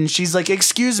neighborhood, and she's like,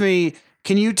 "Excuse me,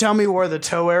 can you tell me where the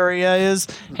tow area is?"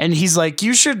 And he's like,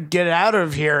 "You should get out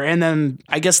of here." And then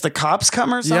I guess the cops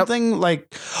come or something.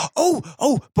 Like,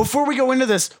 oh, before we go into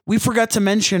this, we forgot to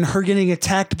mention her getting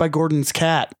attacked by Gordon's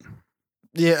cat.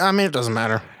 Yeah, I mean, it doesn't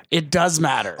matter. It does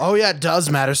matter. Oh, yeah, it does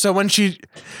matter. So when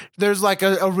there's like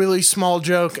a really small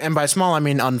joke, and by small, I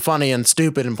mean unfunny and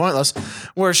stupid and pointless,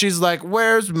 where she's like,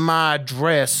 where's my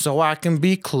dress so I can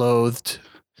be clothed?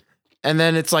 And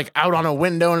then it's like out on a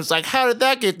window, and it's like, how did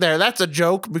that get there? That's a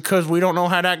joke because we don't know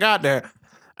how that got there.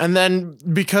 And then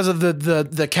because of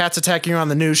the cats attacking her on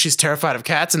the news, she's terrified of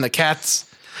cats, and the cat's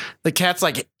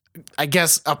like, I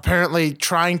guess, apparently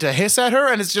trying to hiss at her,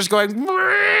 and it's just going.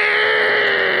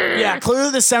 Yeah,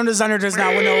 clearly the sound designer does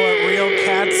not know what real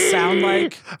cats sound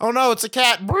like. Oh no, it's a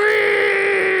cat.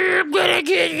 I'm gonna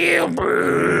get you.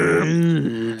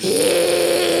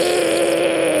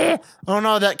 Oh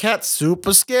no, that cat's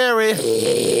super scary.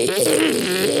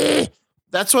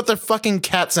 That's what the fucking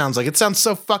cat sounds like. It sounds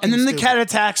so fucking And then the stupid. cat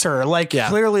attacks her. Like, Yeah.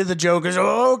 clearly the joke is,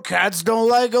 oh, cats don't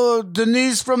like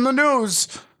Denise from the news.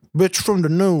 Bitch from the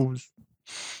news.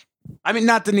 I mean,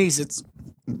 not Denise, it's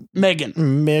Megan.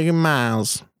 Megan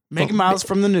Miles. Megan Miles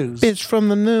from the news. Bitch from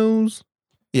the news.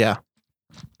 Yeah.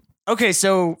 Okay,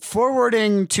 so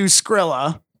forwarding to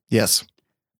Skrilla, Yes.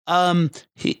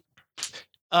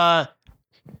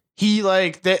 he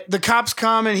like the cops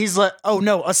come and he's like, oh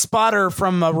no, a spotter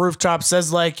from a rooftop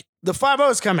says like, the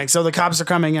 5-0's coming, so the cops are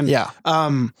coming, and Yeah.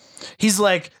 he's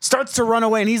like starts to run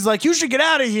away, and he's like, you should get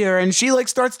out of here, and she like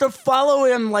starts to follow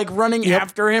him, like running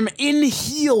after him in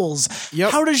heels.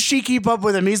 How does she keep up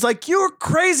with him? He's like, you're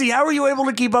crazy, how are you able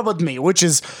to keep up with me? Which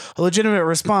is a legitimate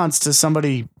response to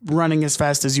somebody running as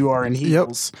fast as you are in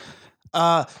heels.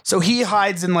 So he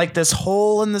hides in like this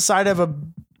hole in the side of a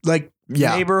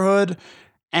neighborhood,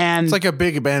 and It's like a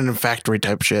big abandoned factory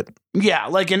type shit. yeah,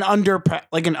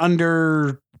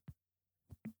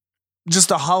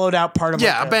 just a hollowed out part of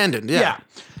Abandoned. Yeah.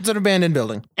 It's an abandoned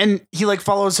building. and he like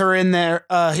follows her in there.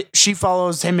 She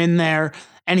follows him in there,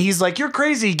 and he's like, "You're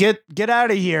crazy! Get out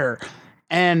of here!"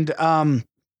 And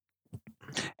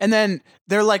then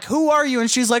they're like, "Who are you?"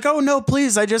 And she's like, "Oh no,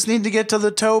 please! I just need to get to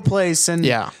the tow place." And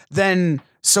then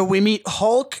so we meet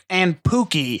Hulk and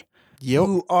Pookie,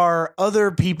 who are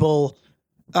other people.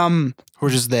 We're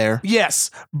just there. Yes,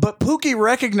 but Pookie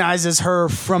recognizes her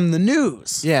from the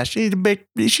news. Yeah, she's that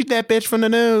bitch from the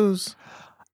news.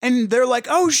 And they're like,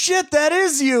 oh shit, that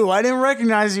is you. I didn't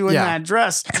recognize you in that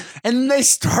dress. And they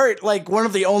start like one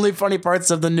of the only funny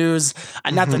parts of the news,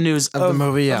 not the news, of the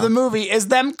movie, of the movie is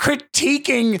them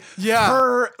critiquing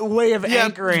her way of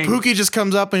anchoring. Pookie just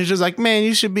comes up and he's just like, man,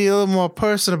 you should be a little more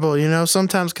personable, you know,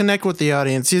 sometimes connect with the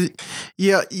audience.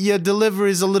 Your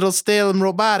delivery's a little stale and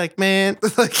robotic, man.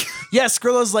 Like, yeah,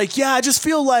 Skrilla's like, yeah, I just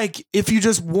feel like if you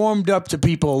just warmed up to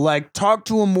people, like talk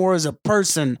to them more as a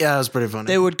person. Yeah, that was pretty funny.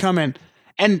 They would come in.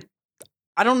 And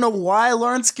I don't know why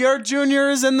Lawrence Garrett Jr.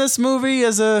 is in this movie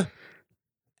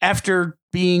after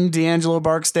being D'Angelo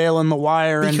Barksdale in The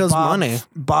Wire because money.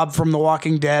 Bob from The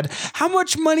Walking Dead. How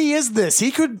much money is this?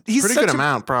 He's pretty good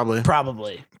amount, probably.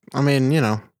 Probably. I mean, you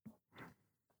know.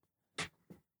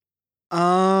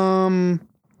 Oh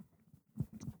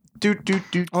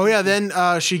yeah, then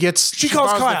she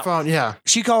calls Kyle. The phone. Yeah.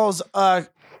 She calls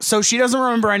so she doesn't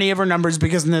remember any of her numbers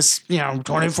because in this,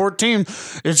 2014,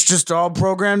 it's just all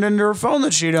programmed into her phone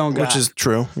that she don't got. Which is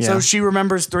true. Yeah. So she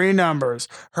remembers 3 numbers.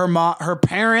 Her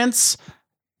parents,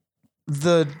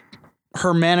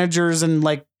 her managers, and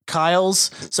like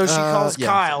Kyle's. So she calls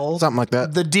Kyle. Something like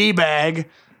that. The D-bag.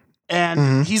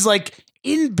 And he's like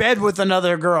in bed with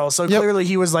another girl. So clearly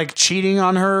he was like cheating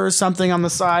on her or something on the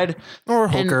side. Or a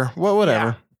hooker.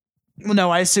 Whatever. Yeah. Well,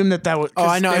 no, I assume that was... Oh,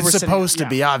 I know. It's supposed to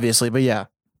be, obviously, but yeah.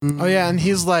 Oh, yeah, and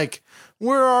he's like,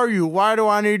 where are you? Why do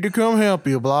I need to come help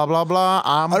you? Blah, blah, blah.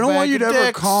 I don't want you to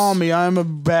ever call me. I'm a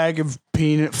bag of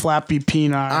flappy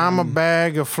peanut. I'm a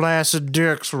bag of flaccid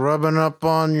dicks rubbing up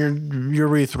on your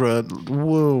urethra.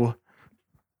 Woo.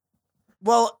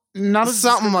 Well... Not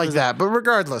something like that, but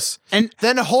regardless. And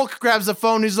then Hulk grabs the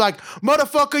phone. He's like,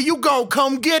 "Motherfucker, you go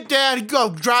come get that. You go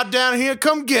drop down here,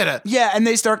 come get it." Yeah, and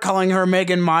they start calling her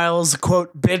Megan Miles,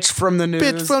 quote, "bitch from the news."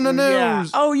 Bitch from the news. Yeah.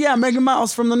 Oh yeah, Megan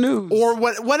Miles from the news. Or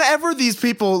whenever these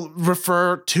people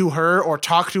refer to her or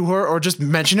talk to her or just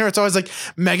mention her, it's always like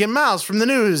Megan Miles from the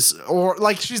news, or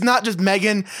like she's not just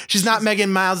Megan. She's not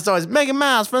Megan Miles. It's always Megan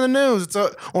Miles from the news.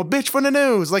 Or bitch from the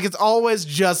news. Like it's always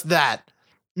just that.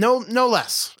 No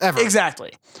less, ever.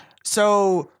 Exactly.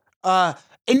 So, and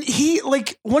he,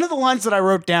 like, one of the lines that I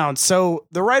wrote down, so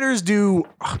the writers do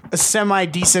a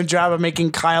semi-decent job of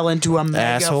making Kyle into a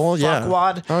mega asshole,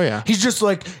 fuckwad. Oh, yeah. He's just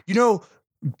like,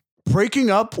 breaking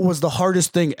up was the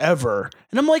hardest thing ever.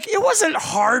 And I'm like, it wasn't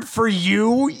hard for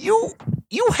you.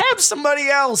 You have somebody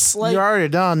else. Like, you're already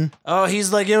done. Oh,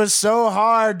 he's like, it was so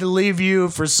hard to leave you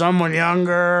for someone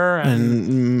younger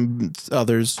and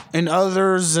others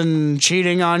and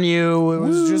cheating on you. It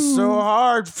was just so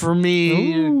hard for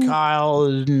me. Ooh. Kyle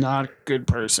is not a good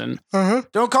person.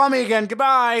 Don't call me again.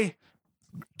 Goodbye.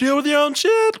 Deal with your own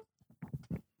shit.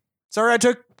 Sorry, I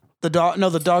took the dog. No,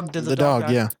 the dog did the dog.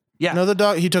 Yeah. Yeah. No, the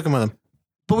dog, he took him with him.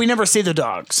 But we never see the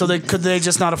dog. So could they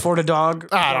just not afford a dog?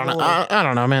 I don't know. I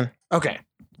don't know, man. Okay.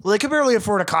 Well, they could barely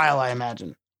afford a Kyle, I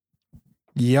imagine.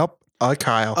 Yep. A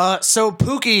Kyle. So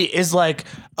Pookie is like,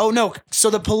 oh no. So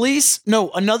the police,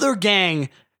 another gang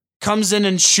comes in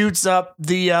and shoots up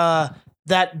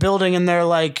that building, and they're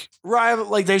like,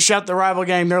 they shot the rival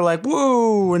gang. They're like,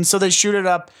 woo. And so they shoot it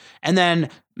up. And then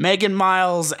Megan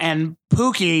Miles and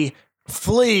Pookie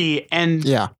flee, and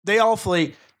they all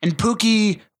flee. And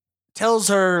Pookie tells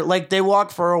her, like, they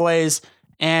walk for a ways,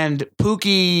 and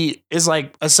Pookie is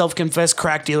like a self-confessed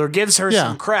crack dealer, gives her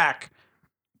some crack.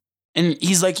 And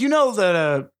he's like, that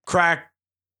a crack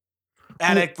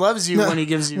addict loves you when he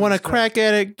gives you when a crack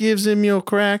addict gives him your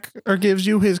crack or gives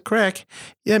you his crack,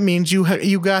 that means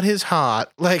you got his heart.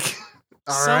 Like,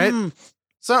 all right.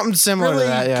 Something similar really to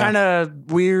that, yeah. Kind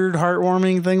of weird,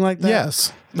 heartwarming thing like that.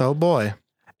 Yes. Oh, boy.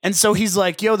 And so he's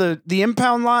like, the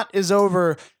impound lot is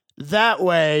over that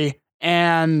way,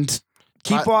 and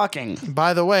Keep walking.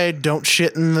 By the way, don't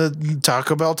shit in the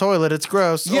Taco Bell toilet. It's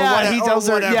gross. Yeah, he tells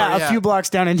her. whatever, Yeah, a few blocks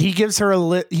down, and he gives her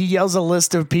he yells a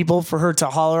list of people for her to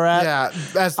holler at. Yeah,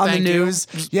 that's on the thank you. news.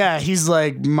 Yeah, he's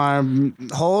like my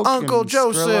Hulk, Uncle and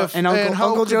Joseph, Skrilla, and Uncle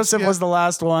Hulk, Joseph yeah. was the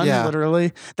last one. Yeah.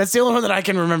 Literally, that's the only one that I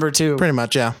can remember too. Pretty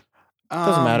much, yeah.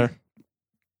 Doesn't matter.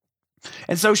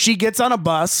 And so she gets on a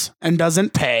bus and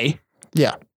doesn't pay,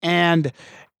 Yeah. and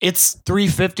it's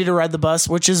 $3.50 to ride the bus,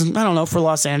 which is, I don't know, for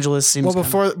Los Angeles seems.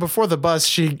 Well, before the bus,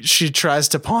 she tries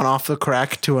to pawn off the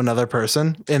crack to another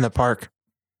person in the park.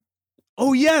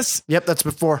 Oh yes, Yep, that's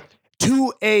before.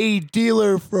 to a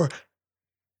dealer for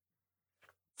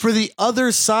the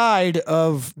other side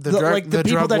of the people drug that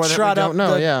war that we shot up. don't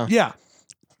know, yeah. Yeah.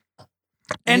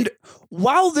 And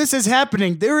while this is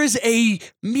happening, there is a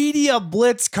media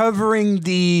blitz covering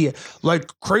the like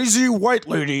crazy white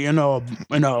lady in a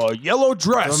yellow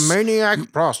dress. The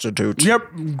maniac prostitute. Yep,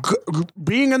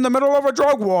 being in the middle of a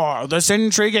drug war, this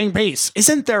intriguing piece.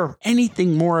 Isn't there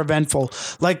anything more eventful?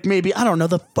 Like maybe, I don't know,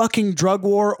 the fucking drug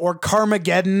war or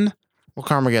Carmageddon? Well,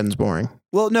 Carmageddon's boring.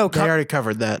 Well, no, They already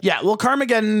covered that. yeah, well,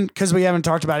 Carmageddon, because we haven't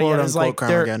talked about it Quote, yet, is like unquote,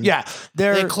 they're Carmageddon.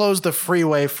 they're They closed the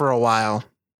freeway for a while.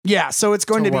 yeah, so it's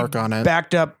going to to work be on it.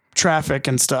 backed up traffic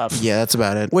and stuff. Yeah, that's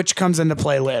about it. Which comes into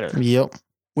play later Yep.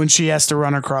 when she has to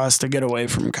run across to get away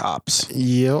from cops.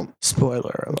 Yep.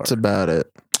 Spoiler alert. That's about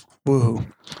it. Woohoo.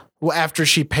 Well, after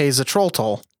she pays a troll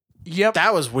toll. Yep.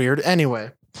 That was weird.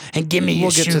 Anyway, And give me your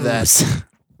we'll get to that. shoes.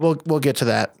 We'll get to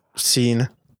that scene.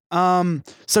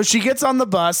 So she gets on the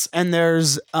bus and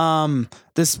there's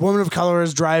this woman of color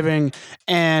is driving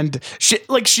and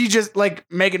she just like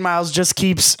Megan Miles just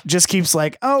keeps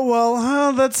like, oh well,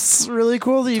 huh, that's really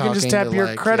cool that you can just Talking tap to, your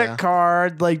like, credit yeah.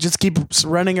 card, like just keeps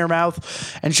running her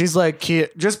mouth, and she's like,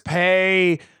 just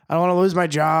pay, I don't want to lose my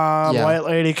job, Yeah. white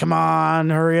lady, come on,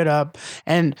 hurry it up.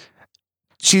 And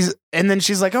then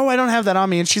she's like, oh, I don't have that on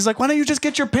me. And she's like, why don't you just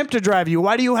get your pimp to drive you?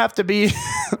 Why do you have to be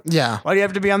Yeah. why do you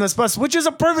have to be on this bus? Which is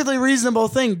a perfectly reasonable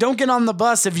thing. Don't get on the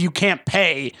bus if you can't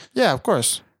pay. Yeah, of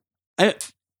course.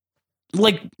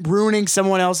 Like ruining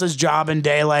someone else's job and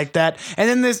day like that.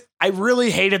 And then I really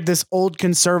hated this old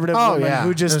conservative woman who It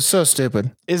was just so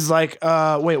stupid. is like,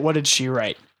 wait, what did she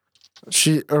write?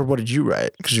 What did you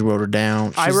write? Because you wrote it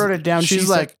down. I wrote it down. She's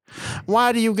like,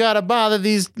 why do you gotta bother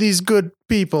these good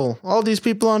people? All these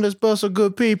people on this bus are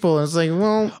good people. And it's like,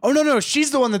 well, oh, no,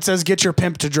 she's the one that says, get your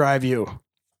pimp to drive you.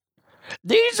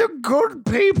 These are good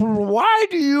people. Why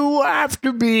do you have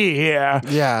to be here?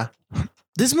 yeah.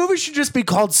 This movie should just be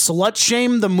called Slut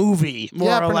Shame the Movie, more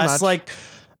Yeah, or pretty less. much. Like,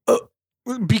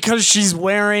 because she's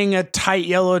wearing a tight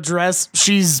yellow dress,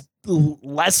 she's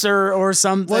lesser or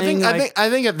something. Well, I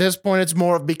think at this point it's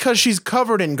more because she's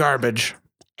covered in garbage.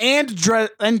 and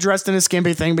dressed in a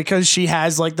skimpy thing because she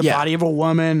has like the Yeah. body of a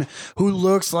woman who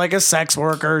looks like a sex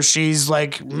worker. She's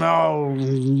like, no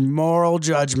moral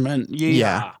judgment.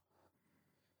 Yeah.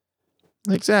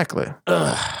 Exactly.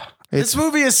 This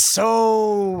movie is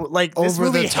so like this Over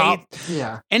movie the top.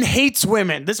 Yeah. And hates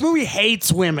women. This movie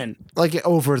hates women. Like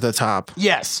over the top.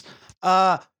 Yes.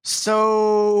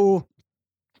 So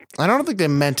I don't think they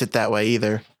meant it that way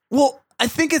either. well, I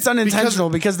think it's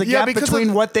unintentional because the gap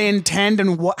between what they intend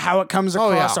and how it comes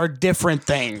across are different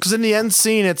things. Because in the end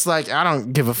scene, it's like, I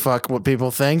don't give a fuck what people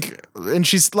think. And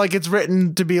she's like, it's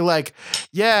written to be like,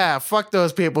 yeah, fuck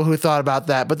those people who thought about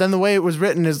that. But then the way it was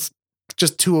written is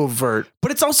just too overt. But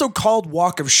it's also called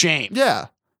Walk of Shame. Yeah.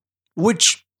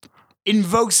 Which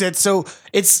invokes it. So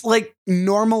it's like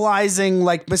normalizing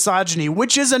like misogyny,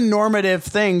 which is a normative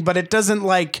thing, but it doesn't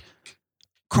like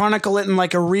chronicle it in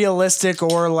like a realistic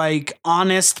or like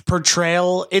honest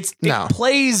portrayal. It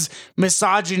plays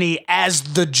misogyny as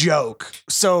the joke.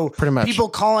 So pretty much people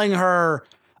calling her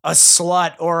a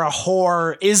slut or a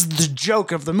whore is the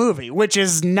joke of the movie, which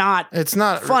is not. It's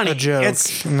not funny. a joke.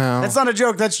 It's not a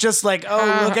joke. That's just like,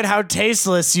 oh, look at how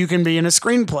tasteless you can be in a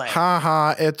screenplay.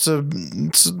 Haha, it's a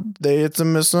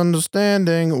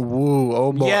misunderstanding. Woo,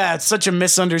 oh boy. Yeah, it's such a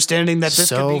misunderstanding that this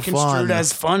So could be construed fun.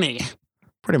 as funny.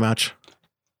 Pretty much.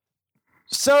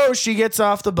 So she gets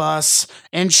off the bus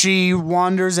and she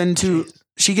wanders into.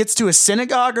 She gets to a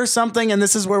synagogue or something, and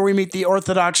this is where we meet the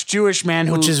Orthodox Jewish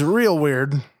man, Which is real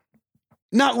weird.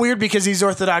 Not weird because he's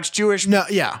Orthodox Jewish. No,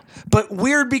 yeah. But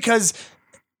weird because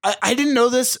I didn't know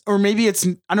this, or maybe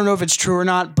I don't know if it's true or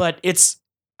not, but it's,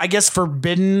 I guess,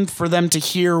 forbidden for them to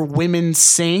hear women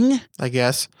sing. I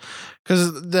guess.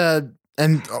 Because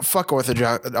fuck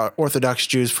Orthodox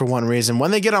Jews for one reason.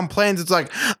 When they get on planes, it's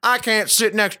like, I can't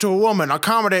sit next to a woman.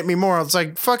 Accommodate me more. It's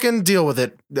like, fucking deal with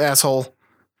it, asshole.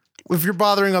 If you're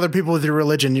bothering other people with your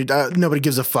religion, nobody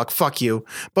gives a fuck. Fuck you.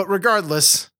 But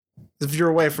regardless, If you're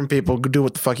away from people, go do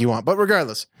what the fuck you want. But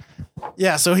regardless,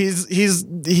 yeah. So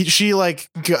she like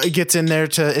gets in there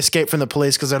to escape from the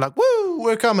police because they're like, "Woo,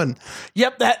 we're coming."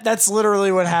 Yep, that's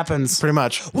literally what happens. Pretty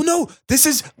much. Well, no,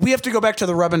 we have to go back to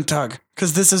the rub and tug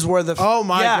because this is where the. Oh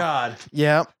my yeah. god.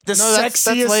 Yeah. The that's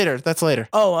sexiest. later. That's later.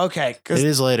 Oh, okay. It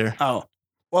is later. Oh,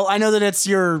 well, I know that it's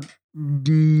your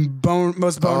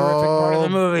most bonerific part of the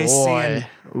movie scene.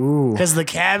 Ooh. Because the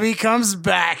cabbie comes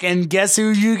back, and guess who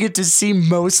you get to see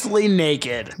mostly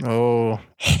naked? Oh.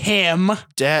 Him.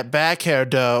 Dat back hair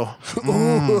dough.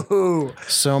 Ooh.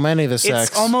 So many of the sex.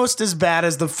 It's almost as bad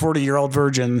as the 40-year-old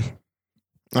virgin.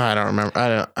 I don't remember.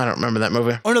 I don't remember that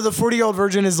movie. Oh no, the 40-year-old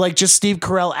virgin is like just Steve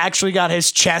Carell actually got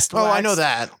his chest waxed. Oh, I know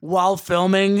that. While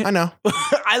filming. I know.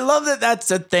 I love that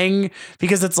that's a thing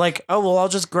because it's like, oh, well, I'll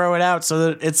just grow it out so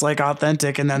that it's like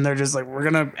authentic. And then they're just like, we're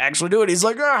going to actually do it. He's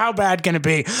like, oh, how bad can it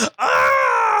be?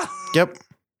 Ah! Yep.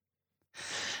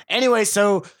 Anyway,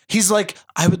 so he's like,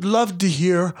 I would love to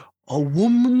hear a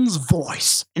woman's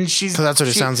voice. And So that's what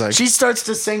it sounds like. She starts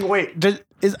to sing. Wait,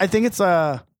 I think it's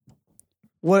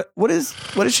what does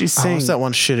she sing? What's that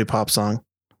one shitty pop song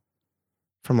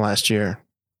from last year?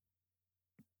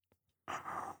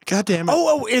 God damn it.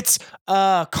 Oh, it's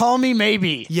Call Me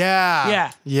Maybe. Yeah.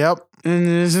 Yeah. Yep.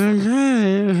 It's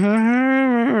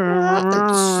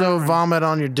so vomit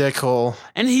on your dick hole.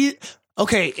 And it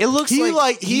looks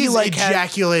He's like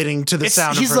ejaculating to the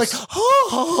sound he's of her. like,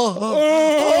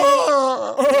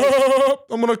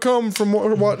 I'm gonna come from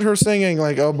what her singing.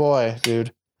 Like, oh boy,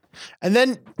 dude. And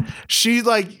then she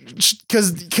like,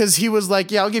 because he was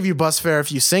like, yeah, I'll give you bus fare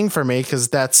if you sing for me, because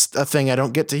that's a thing I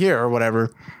don't get to hear or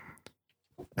whatever.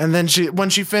 And then when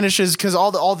she finishes, because a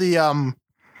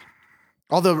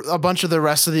bunch of the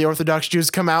rest of the Orthodox Jews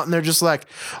come out and they're just like,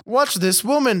 what's this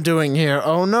woman doing here?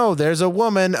 Oh no, there's a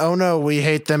woman. Oh no, we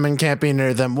hate them and can't be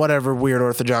near them. Whatever weird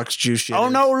Orthodox Jew shit. oh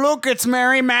is. no, look, it's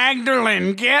Mary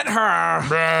Magdalene. Get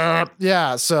her.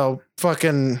 Yeah, so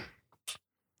fucking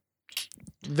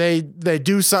they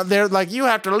do something. They're like, you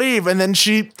have to leave, and then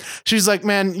she's like,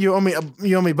 man, you owe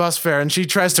me bus fare, and she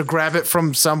tries to grab it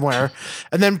from somewhere,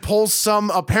 and then pulls some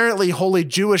apparently holy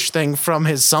Jewish thing from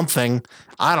his something.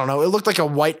 I don't know. It looked like a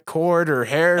white cord or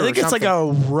hair. I think it's like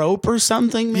a rope or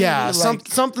something. Maybe? Yeah, like,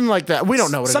 something like that. We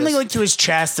don't know what something it is. like to his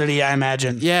chastity, I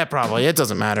imagine. Yeah, probably. It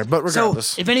doesn't matter. But regardless,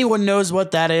 So if anyone knows what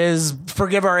that is,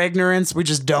 forgive our ignorance. We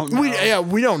just don't know. we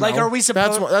don't know. Like, are we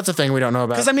supposed? That's a thing we don't know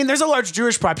about. Because I mean, there's a large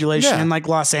Jewish population Yeah. in like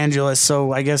Los Angeles,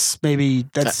 so I guess maybe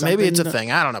that's maybe it's a something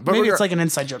thing. I don't know. But maybe it's like an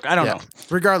inside joke. I don't know.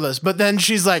 Regardless, but then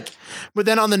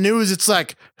on the news, it's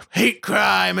like hate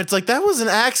crime. It's like that was an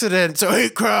accident, so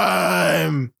hate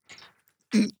crime.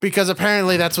 Because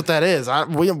apparently that's what that is. I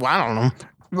don't know.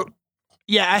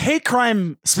 Yeah, a hate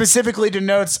crime specifically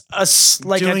denotes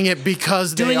Doing it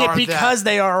because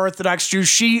they are Orthodox Jews.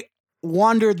 She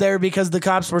wandered there because the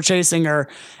cops were chasing her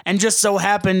and just so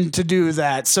happened to do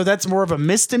that. So that's more of a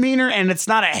misdemeanor, and it's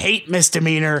not a hate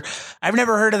misdemeanor. I've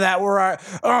never heard of that where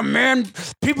oh man,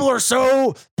 people are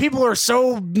so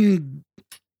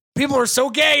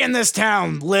gay in this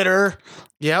town. Litter.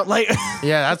 Yep. Like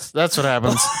yeah, that's what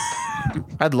happens.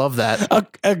 I'd love that.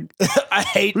 I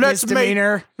hate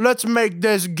misdemeanor. Let's make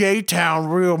this gay town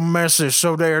real messy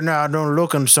so they're not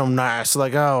looking so nice.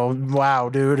 Like, oh, wow,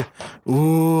 dude.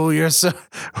 Ooh, you're so...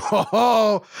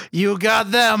 Oh, you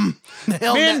got them.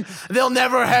 They'll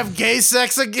never have gay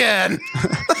sex again.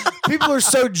 People are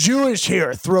so Jewish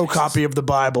here. Throw copy of the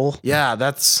Bible. Yeah,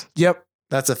 that's a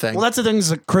thing. Well, that's the things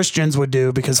that Christians would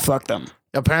do because fuck them.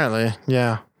 Apparently,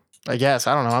 yeah. I guess.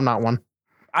 I don't know. I'm not one.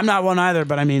 I'm not one either,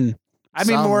 but I mean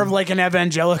more of like an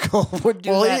evangelical would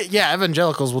do that. Yeah,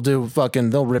 evangelicals will do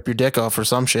they'll rip your dick off or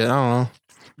some shit. I don't know.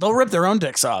 They'll rip their own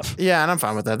dicks off. Yeah, and I'm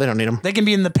fine with that. They don't need them. They can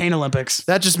be in the Pain Olympics.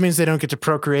 That just means they don't get to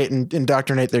procreate and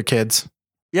indoctrinate their kids.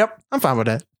 Yep. I'm fine with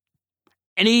that.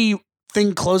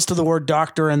 Anything close to the word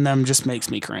doctor in them just makes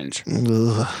me cringe.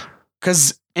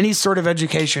 Because any sort of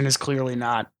education is clearly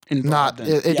not involved.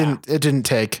 It didn't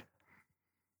take.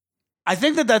 I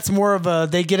think that's more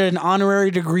of they get an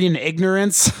honorary degree in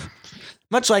ignorance,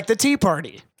 much like the Tea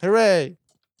Party. Hooray.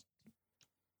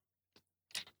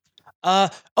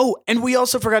 And we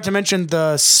also forgot to mention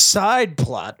the side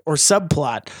plot or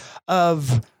subplot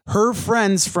of her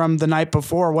friends from the night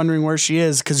before wondering where she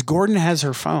is because Gordon has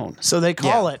her phone. So they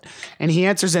call it and he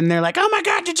answers it and they're like, oh my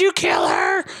God, did you kill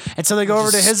her? And so they go over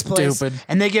to his place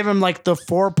and they give him like the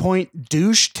 4-point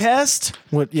douche test.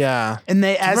 What? Yeah. And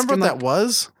they ask him what that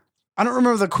was? I don't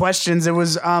remember the questions. It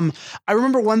was I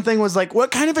remember one thing was like, what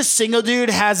kind of a single dude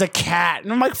has a cat?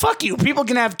 And I'm like, fuck you. People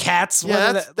can have cats.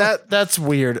 Yeah, that's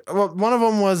weird. Well, one of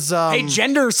them was hey,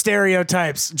 gender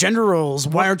stereotypes, gender roles.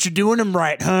 Why aren't you doing them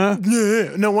right, huh?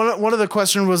 No, one of the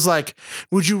question was like,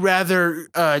 would you rather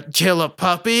kill a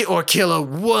puppy or kill a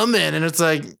woman? And it's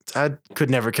like, I could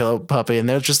never kill a puppy. And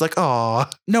they're just like, oh.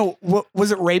 No,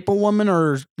 was it rape a woman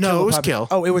or No, it was puppy? kill.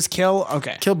 Oh, it was kill?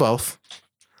 Okay. Kill both.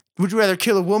 Would you rather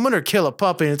kill a woman or kill a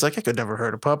puppy? And it's like, I could never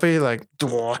hurt a puppy. Like,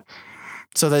 duh.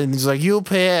 So then he's like, you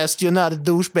passed. You're not a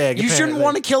douchebag. You shouldn't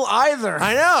want to kill either.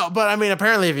 I know, but I mean,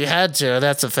 apparently if you had to,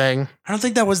 that's a thing. I don't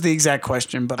think that was the exact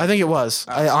question, but I think it was.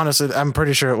 I'm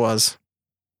pretty sure it was.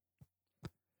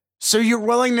 So your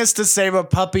willingness to save a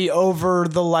puppy over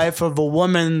the life of a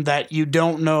woman that you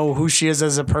don't know who she is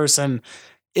as a person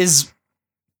is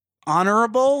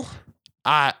honorable?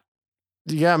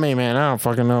 You got me, man. I don't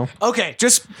fucking know. Okay,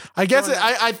 just I guess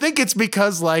I think it's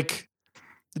because like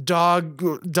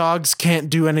dogs can't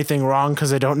do anything wrong because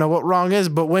they don't know what wrong is,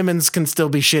 but women's can still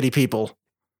be shitty people.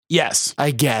 yes.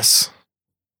 I guess.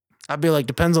 I'd be like,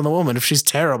 depends on the woman. If she's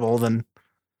terrible, then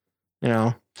you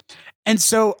know. And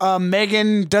so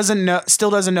Megan still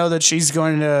doesn't know that she's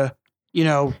going to,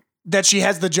 that she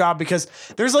has the job because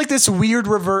there's like this weird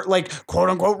quote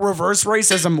unquote reverse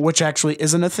racism, which actually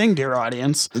isn't a thing, dear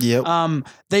audience. Yep.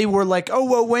 They were like, oh,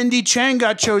 well, Wendy Chang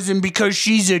got chosen because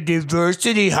she's a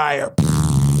diversity hire.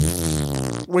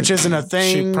 Which isn't a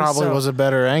thing. She probably was a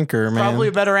better anchor, man. Probably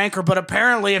a better anchor, but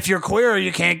apparently if you're queer,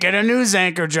 you can't get a news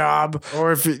anchor job.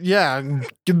 Or if,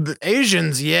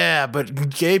 Asians, yeah, but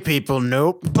gay people,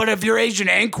 nope. But if you're Asian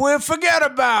and queer, forget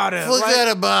about it. Forget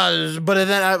about it.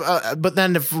 But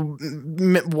then if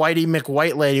Whitey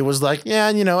McWhite Lady was like, yeah,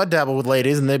 I dabble with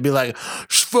ladies, and they'd be like,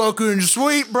 fucking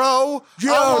sweet, bro.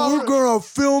 Yeah, we're gonna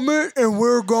film it and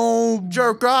we're gonna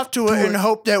jerk off to it and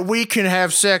hope that we can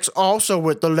have sex also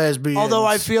with the lesbians. Although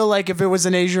I feel like if it was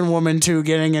an Asian woman too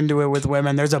getting into it with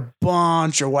women, there's a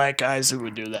bunch of white guys who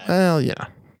would do that. Well, yeah.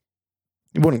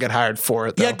 You wouldn't get hired for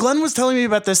it, though. Yeah, Glenn was telling me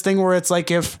about this thing where it's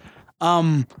like if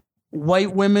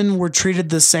white women were treated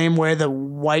the same way that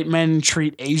white men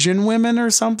treat Asian women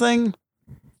or something.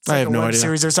 It's I like have a no web idea.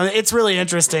 series or something. It's really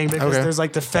interesting because there's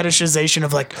like the fetishization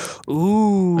of like,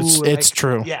 ooh. It's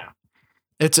true. Yeah.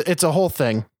 It's a whole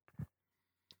thing.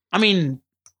 I mean,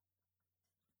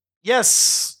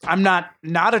 yes, I'm not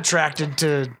attracted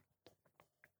to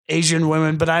Asian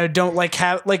women, but I don't I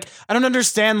don't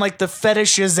understand like the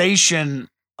fetishization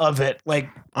of it.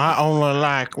 Like, I only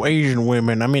like Asian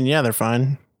women. I mean, yeah, they're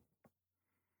fine.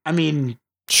 I mean,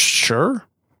 sure.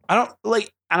 I don't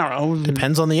know.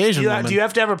 Depends on the Asian woman. Do you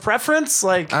have to have a preference?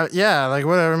 Like, yeah, like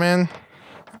whatever, man.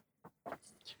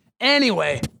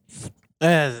 Anyway,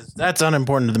 that's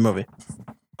unimportant to the movie.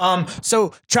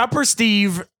 So Chopper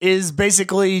Steve is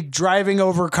basically driving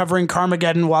over, covering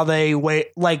Carmageddon while they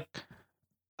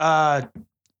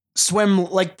swim,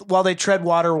 while they tread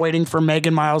water, waiting for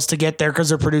Megan Miles to get there because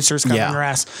her producer's covering her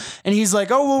ass. And he's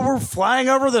like, oh, well, we're flying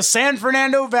over the San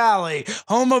Fernando Valley,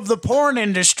 home of the porn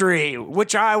industry,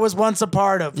 which I was once a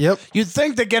part of. Yep. You'd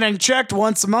think that getting checked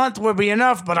once a month would be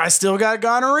enough, but I still got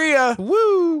gonorrhea.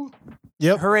 Woo!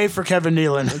 Yep. Hooray for Kevin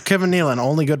Nealon. Kevin Nealon,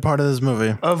 only good part of this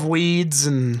movie. Of weeds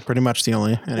and... Pretty much the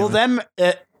only. Anyway. Well, them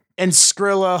and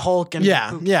Skrilla, Hulk, and...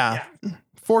 Yeah.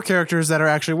 4 characters that are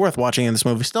actually worth watching in this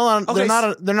movie. Still, they're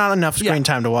not enough screen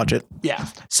time to watch it. Yeah.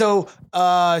 So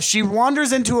she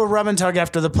wanders into a rub and tug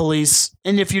after the police.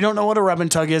 And if you don't know what a rub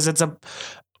and tug is, it's a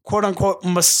quote unquote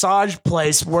massage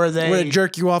place where they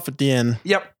jerk you off at the end.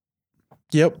 Yep.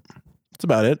 That's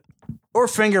about it. Or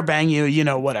finger bang you,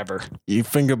 whatever. You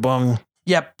finger bung.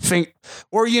 Yep.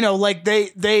 Or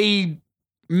they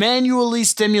manually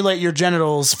stimulate your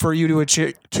genitals for you to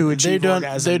achieve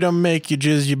orgasm. They don't make you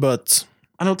jizz your butts.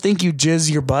 I don't think you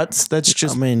jizz your butts. That's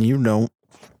just... I mean, you don't.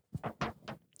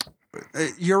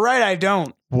 You're right, I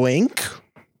don't. Wink?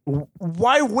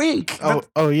 Why wink?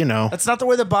 That's not the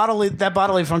way that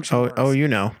bodily function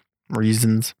works.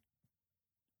 Reasons.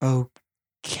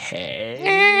 Okay.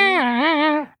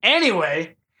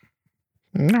 Anyway.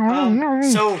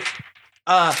 So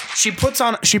she puts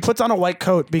on a white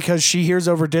coat because she hears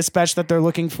over dispatch that they're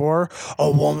looking for a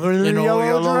woman in a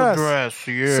yellow dress.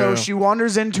 Yeah. So she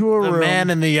wanders into a room. The man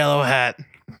in the yellow hat.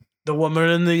 The woman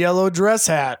in the yellow dress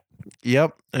hat.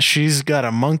 Yep. She's got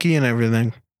a monkey and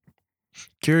everything.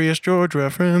 Curious George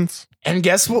reference. And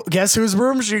guess whose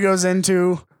room she goes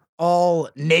into? All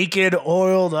naked,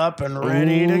 oiled up, and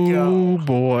ready to go. Oh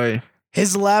boy.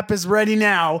 His lap is ready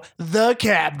now. The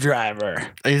cab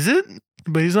driver. Is it?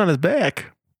 But he's on his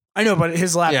back. I know, but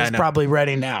his lap is probably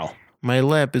ready now. My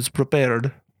lap is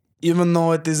prepared. even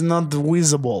though it is not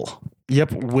visible.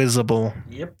 Yep, visible.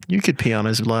 Yep. You could pee on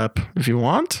his lap if you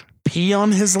want. Pee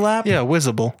on his lap? Yeah,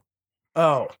 visible.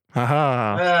 Oh.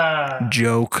 Haha.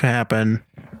 Joke happen.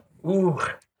 Ooh.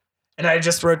 And I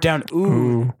just wrote down,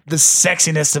 ooh, the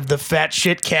sexiness of the fat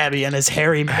shit cabbie and his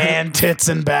hairy man tits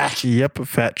and back. Yep,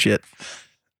 fat shit.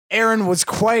 Aaron was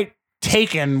quite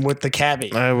taken with the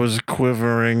cabbie. I was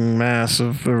quivering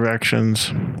massive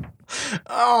erections.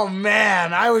 Oh,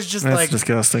 man. I was just That's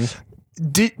disgusting.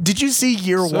 Did you see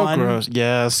year So one? gross.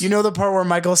 Yes. You know the part where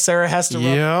Michael Cera has to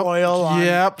rub oil on?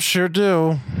 Yep, sure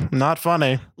do. Not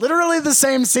funny. Literally the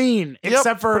same scene,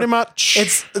 except for pretty much.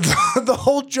 It's the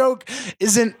whole joke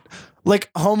isn't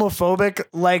like homophobic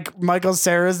like Michael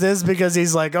Cera's is, because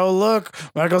he's like, oh look,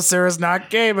 Michael Cera's not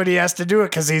gay, but he has to do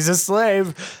it because he's a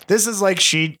slave. This is like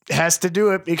she has to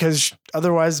do it because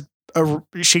otherwise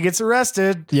she gets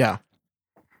arrested. Yeah.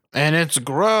 And it's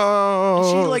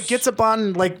gross. She like gets up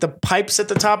on like the pipes at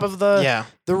the top of the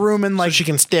room and like so she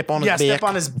can step on his back. step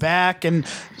on his back, and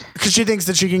because she thinks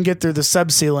that she can get through the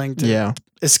sub ceiling to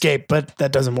escape, but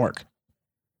that doesn't work.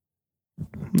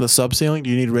 The sub ceiling? Do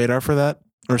you need radar for that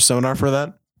or sonar for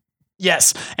that?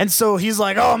 Yes. And so he's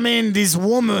like, oh man, this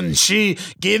woman, she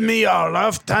gave me a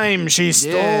lifetime. She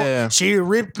stole, she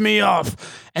ripped me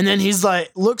off. And then he's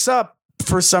like, looks up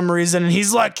for some reason, and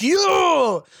he's like,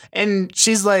 you, and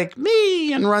she's like,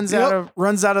 me, and runs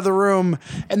out of the room.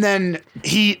 And then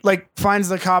he like finds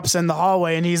the cops in the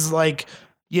hallway, and he's like,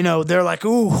 you know, they're like,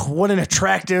 ooh, what an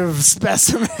attractive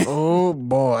specimen. Oh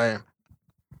boy.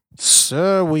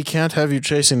 Sir, we can't have you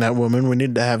chasing that woman. We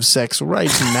need to have sex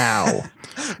right now.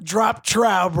 Drop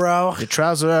trow, bro. Your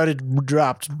trousers are already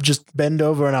dropped. Just bend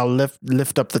over and I'll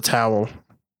lift up the towel.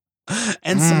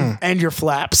 And your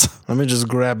flaps. Let me just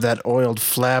grab that oiled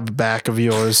flab back of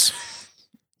yours.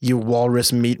 You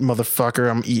walrus meat motherfucker.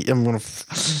 I'm gonna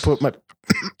put my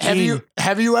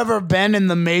Have you ever been in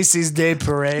the Macy's Day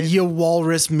Parade? You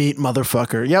walrus meat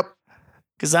motherfucker. Yep.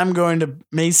 Because I'm going to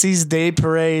Macy's Day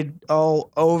Parade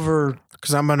all over.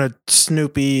 Because I'm gonna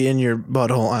Snoopy in your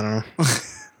butthole. I don't know.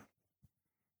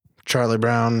 Charlie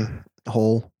Brown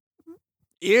hole.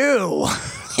 Ew.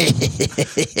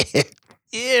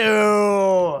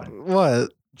 Ew.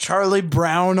 What? Charlie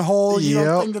Brown hole? You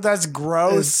don't think that's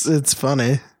gross? It's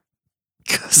funny.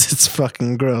 Because it's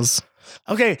fucking gross.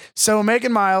 Okay, so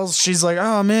Megan Miles, she's like,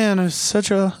 oh man, it's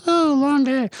such a long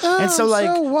day. And so like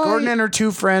Gordon and her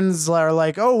two friends are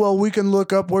like, oh, well, we can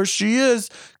look up where she is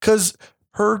because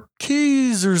her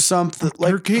keys or something.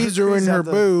 Like her keys are in her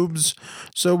boobs.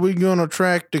 So we're going to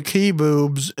track the key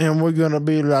boobs and we're going to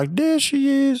be like, there she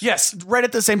is. Yes, right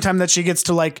at the same time that she gets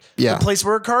to like the place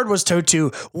where her card was towed to,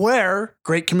 where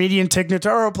great comedian Tig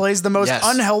Notaro plays the most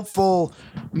unhelpful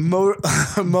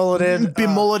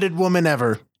bemulleted woman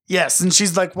ever. Yes, and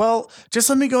she's like, well, just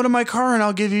let me go to my car and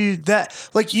I'll give you that.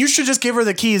 Like, you should just give her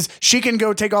the keys. She can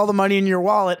go take all the money in your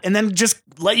wallet and then just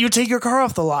let you take your car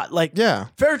off the lot. Like,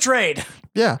 fair trade.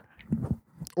 Yeah.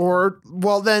 Or,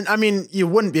 well, then, I mean, you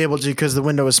wouldn't be able to because the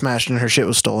window was smashed and her shit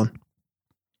was stolen.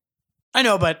 I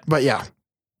know, but yeah.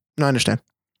 No, I understand.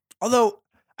 Although,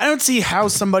 I don't see how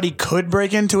somebody could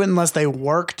break into it unless they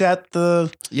worked at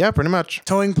the pretty much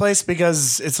towing place,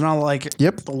 because it's not like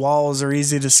the walls are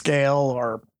easy to scale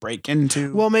or break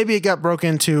into. Well, maybe it got broke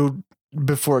into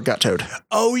before it got towed.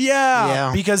 Oh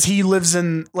yeah. Because he lives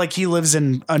in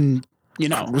you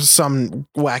know, some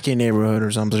wacky neighborhood or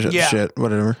something. Shit,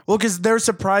 whatever. Well, because they're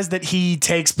surprised that he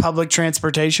takes public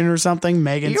transportation or something.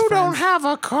 Megan's You don't have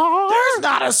a car? There's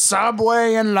not a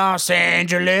subway in Los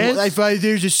Angeles. Well, if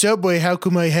there's a subway, how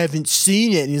come I haven't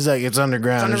seen it? And he's like, it's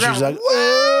underground. And she's like,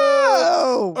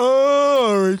 whoa!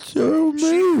 Oh, it's so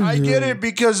amazing. I get it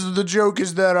because the joke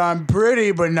is that I'm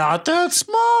pretty, but not that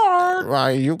smart.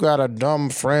 Why, you got a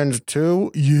dumb friend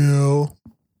too? Yeah.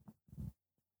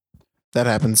 That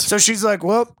happens. So she's like,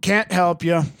 well, can't help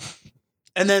you.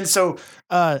 And then so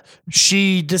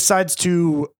she decides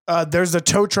to, there's a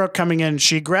tow truck coming in.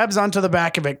 She grabs onto the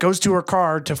back of it, goes to her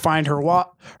car to find her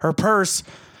purse,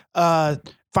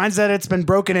 finds that it's been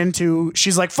broken into.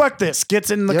 She's like, fuck this, gets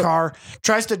in the car,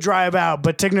 tries to drive out,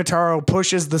 but Tig Notaro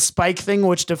pushes the spike thing,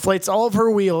 which deflates all of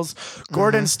her wheels.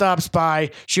 Gordon stops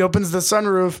by. She opens the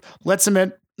sunroof, lets him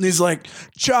in. And he's like,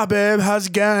 "Cha, babe, how's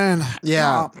it going?"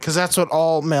 Yeah, because that's what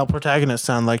all male protagonists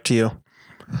sound like to you.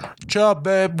 Cha,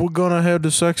 babe, we're gonna have the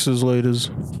sexes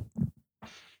ladies.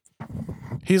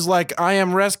 He's like, I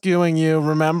am rescuing you.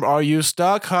 Remember, are you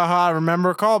stuck? Haha,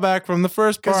 remember callback from the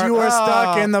first part. Because you were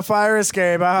stuck in the fire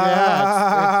escape.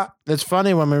 It's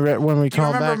funny when we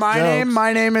call back. Remember my name?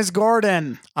 My name is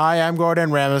Gordon. I am Gordon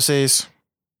Ramesses.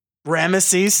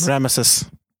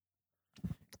 Ramesses?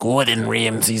 Gordon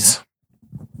Ramses.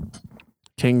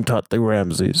 King Tut the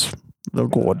Ramses. The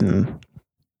Gordon.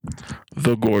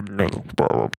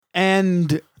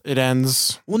 And It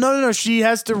ends. well, no. She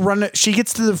has to run it. She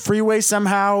gets to the freeway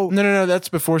somehow. No. That's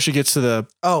before she gets to the.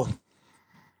 Oh,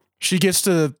 She gets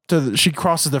to the. She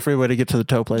crosses the freeway to get to the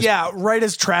tow place. yeah. Right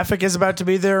as traffic is about to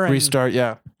be there. And, Restart.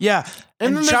 Yeah. Yeah.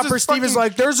 And then there's Chopper this Steve is fucking-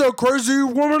 like, there's a crazy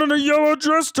woman in a yellow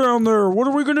dress down there. What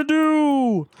are we going to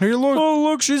do? Hey, look. Oh,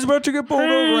 look, she's about to get pulled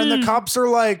over. And the cops are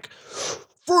like,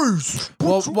 freeze.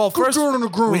 Well, first down on the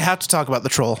ground. we have to talk about the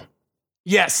troll.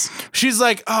 Yes. She's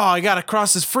like, oh, I gotta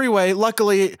cross this freeway.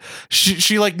 Luckily,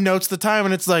 she like notes the time,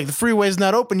 and it's like the freeway's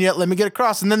not open yet. Let me get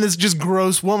across. And then this just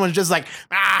gross woman just like,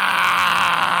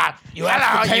 You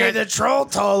have to pay the troll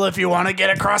toll if you want to get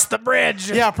across the bridge.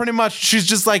 yeah, pretty much. She's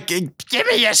just like, give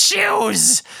me your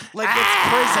shoes. Like it's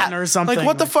prison or something. Like,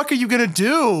 what the fuck are you gonna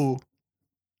do?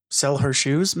 Sell her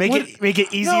shoes? Make What-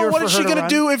 it easier No, what for is her she to gonna run?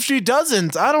 do if she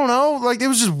doesn't? I don't know. Like, it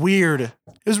was just weird. It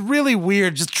was really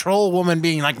weird. Just troll woman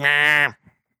being like, nah.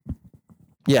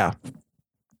 Yeah.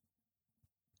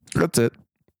 That's it.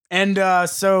 And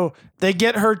so they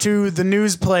get her to the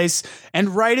news place, and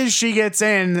right as she gets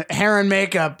in, hair and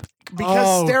makeup, because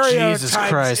Oh, stereotypes. Jesus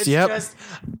Christ, It's yep. just,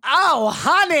 oh,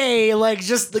 honey, like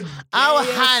just the. Oh,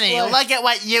 gayest, honey, like- look at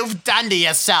what you've done to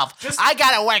yourself. Just- I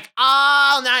gotta work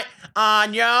all night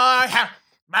on your hair.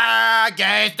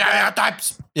 Gay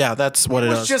stereotypes. Yeah, that's what It it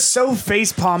was was. just so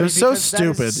face palmy. It was so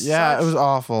stupid. Yeah, it was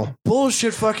awful.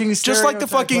 bullshit. Fucking Just like the stereotype,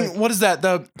 fucking what is that?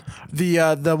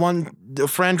 The one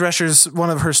Fran Drescher's one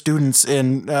of her students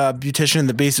in Beautician and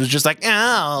the Beast was just like,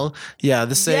 oh yeah,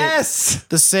 the same Yes,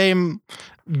 the same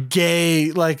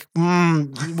gay like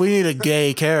we need a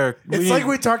gay character. it's like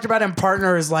we talked about in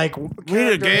Partners. Like we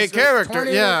need a gay character,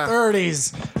 yeah.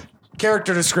 30s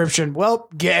character description. Well,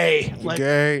 gay. Like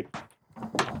gay.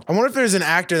 I wonder if there's an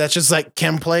actor that's just like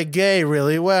can play gay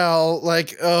really well.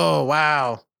 Like, oh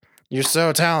wow, you're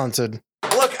so talented.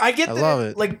 look, I get I that, love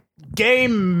it. like gay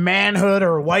manhood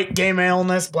or white gay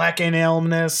maleness, black gay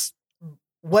maleness,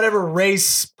 whatever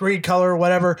race, creed, color,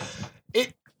 whatever.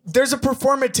 There's a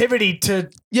performativity to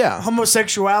Yeah,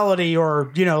 homosexuality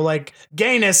or like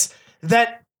gayness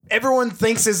that everyone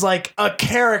thinks is like a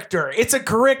character. It's a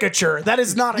caricature. That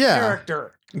is not a Yeah.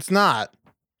 character. it's not.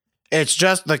 It's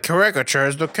just the caricature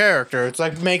is the character. It's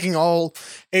like making all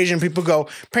Asian people go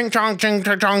ping chong ching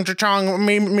chong chong chong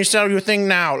me sell you thing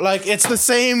now. Like it's the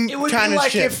same It would kind be of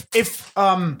like shit. if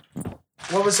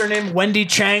what was her name? Wendy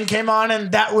Chang came on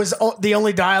and that was the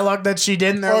only dialogue that she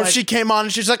did. And they're Or like, if she came on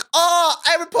and she's like, "Oh,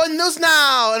 I report news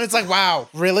now," and it's like, "Wow,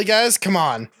 really, guys? Come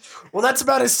on." well, that's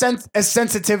about as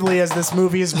sensitively as this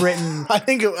movie is written. I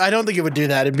don't think it would do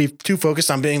that. It'd be too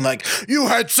focused on being like, "You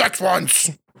had sex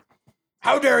once."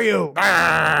 How dare you?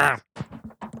 Ah.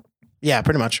 Yeah,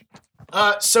 pretty much.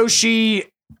 So she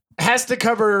has to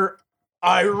cover,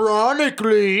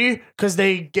 ironically, because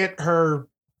they get her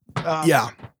Yeah,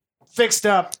 fixed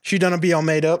up. she done a be all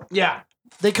made up. Yeah.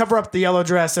 They cover up the yellow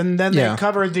dress and then Yeah. they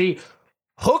cover the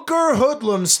hooker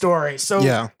hoodlum story. So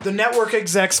Yeah. the network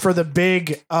execs for the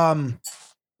big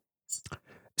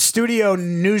studio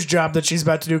news job that she's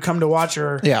about to do come to watch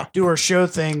her Yeah. do her show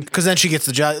thing. Because then she gets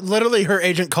the job. Literally, her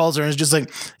agent calls her and is just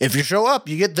like, "If you show up,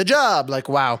 you get the job." Like,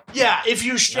 wow. Yeah, if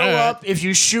you show Alright. up, if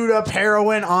you shoot up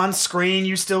heroin on screen,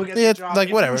 you still get Yeah, the job. like,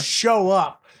 If whatever. you show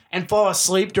up and fall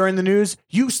asleep during the news,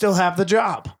 you still have the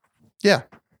job. Yeah.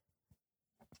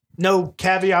 No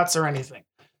caveats or anything.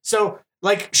 So,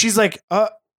 like, she's like,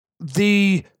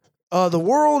 the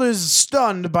world is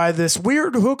stunned by this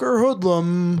weird hooker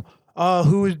hoodlum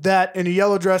who is that in a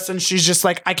yellow dress, and she's just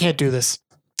like, I can't do this.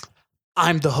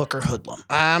 I'm the hooker hoodlum.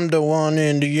 I'm the one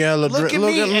in the yellow dress.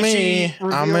 Look at and me. she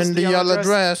I'm reveals in the yellow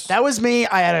dress. That was me.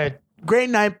 I had a great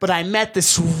night, but I met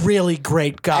this really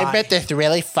great guy. I bet this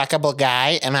really fuckable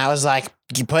guy, and I was like,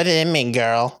 "You put it in me,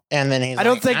 girl." And then he's I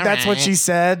don't like, think "All that's what right." she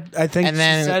said. I think And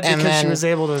then- she said and because she then- was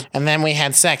able to. And then we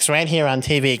had sex right here on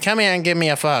TV. Come here and give me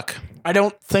a fuck. I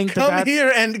don't think Come that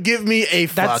here and give me a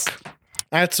That's- fuck.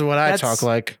 That's what I that's- talk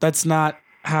like. that's not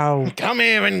how. Come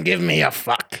here and give me a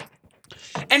fuck.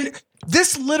 And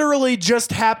this literally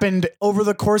just happened over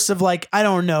the course of like, I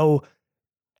don't know,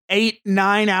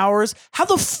 8-9 hours. How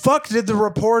the fuck did the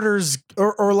reporters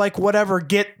or like whatever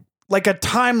get like a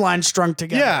timeline strung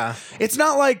together? Yeah. It's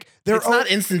not like they're It's not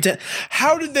instant.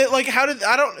 How did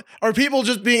are people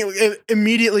just being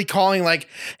immediately calling like,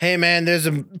 "Hey man, there's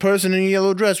a person in a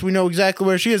yellow dress. We know exactly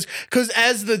where she is." Because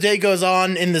as the day goes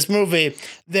on in this movie,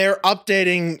 they're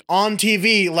updating on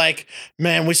TV like,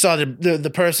 "Man, we saw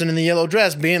the person in the yellow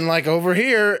dress being like over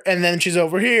here, and then she's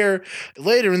over here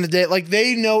later in the day." Like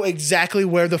they know exactly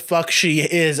where the fuck she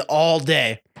is all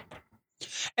day.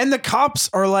 And the cops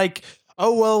are like,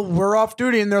 oh, well, we're off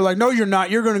duty. And they're like, no, you're not.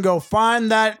 You're going to go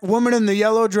find that woman in the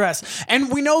yellow dress. And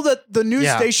we know that the news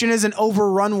station isn't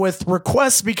overrun with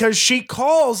requests because she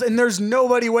calls and there's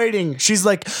nobody waiting. She's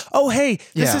like, oh, hey,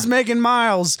 this is Megan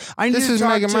Miles. I need to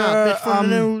talk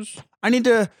to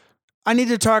I need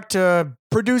to talk to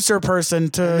producer person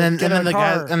to get a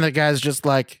car. And the guy's just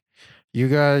like,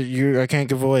 I can't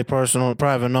give away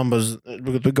private numbers.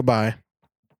 Goodbye.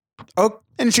 Oh,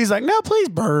 and she's like, no, please,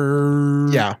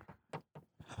 burn. Yeah.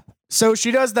 So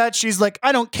she does that. She's like,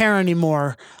 I don't care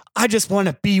anymore. I just want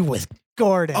to be with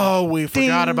Gordon. Oh, we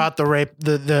forgot about the rape,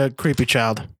 the creepy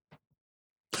child.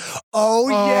 Oh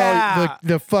yeah.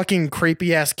 The fucking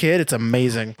creepy ass kid. It's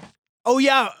amazing. Oh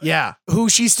yeah. Yeah. Who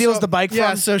she steals the bike from.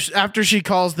 Yeah. So after she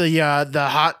calls the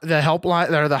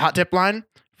helpline or the hot tip line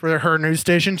for her news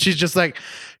station, she's like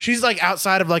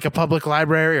outside of like a public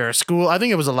library or a school. I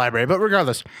think it was a library, but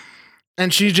regardless.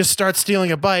 And she just starts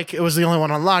stealing a bike. It was the only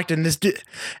one unlocked. And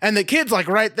and the kid's like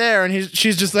right there. And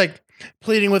she's just like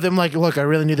pleading with him, like, look, I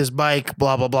really need this bike,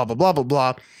 blah, blah, blah, blah, blah, blah,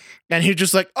 blah. And he's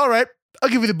just like, all right, I'll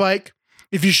give you the bike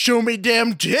if you show me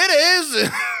damn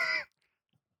titties.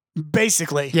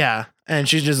 Basically. Yeah. And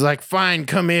she's just like, fine,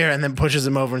 come here. And then pushes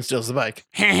him over and steals the bike.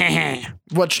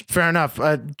 Which, fair enough.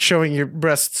 Showing your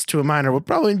breasts to a minor would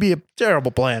probably be a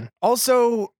terrible plan.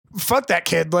 Also, fuck that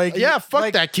kid. Like, yeah,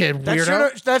 fuck that kid,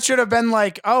 weirdo. That should have been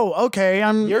like, oh, okay.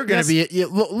 You're going to be,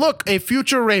 look, a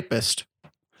future rapist.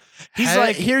 He's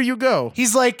like, here you go.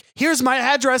 He's like, here's my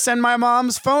address and my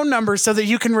mom's phone number so that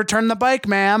you can return the bike,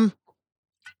 ma'am.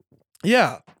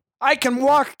 Yeah. I can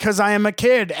walk because I am a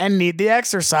kid and need the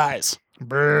exercise.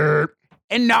 Burp.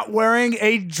 And not wearing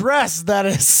a dress that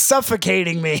is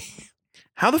suffocating me.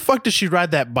 How the fuck does she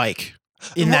ride that bike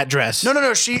in that dress?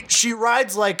 No. She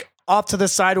rides like off to the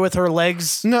side with her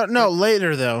legs. No,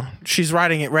 later though. She's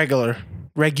riding it regular.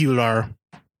 I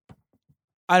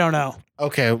don't know.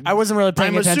 Okay. I wasn't really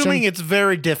paying attention. I'm assuming it's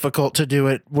very difficult to do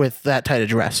it with that tight a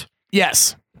dress.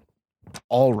 Yes.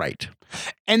 All right.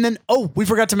 And then, we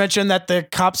forgot to mention that the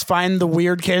cops find the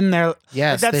weird kid and they're...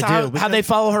 Yes, that's they do. How they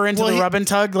follow her into the rub and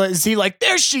tug. See, like,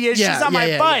 there she is. Yeah, she's on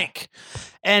my bike. Yeah.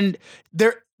 And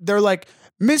they're like,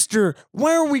 Mister,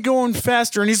 why are we going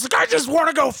faster? And he's like, I just want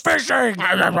to go fishing.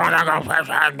 I just want to go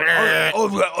fishing.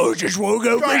 I just want to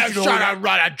go fishing. Shut up,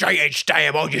 run a giant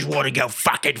stamp. I just want to go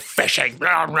fucking fishing.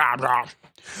 Blah, blah, blah.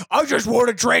 I just want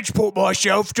to transport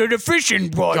myself to the fishing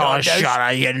point. Oh, shut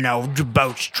up. You know, the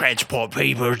boats transport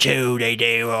people too. They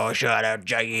do. Oh, shut up,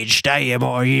 giant stamp.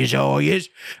 Oh, yes.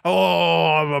 Oh,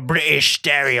 I'm a British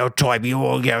stereotype. You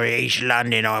all go to East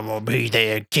London. I will be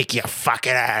there and kick your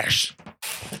fucking ass.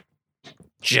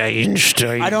 Giant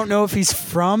stamp. I don't know if he's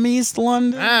from East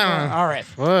London. All right.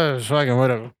 Fucking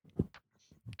whatever.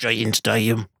 Giant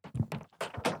stamp.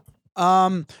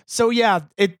 So yeah,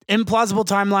 implausible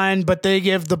timeline, but they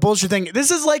give the bullshit thing. This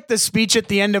is like the speech at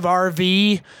the end of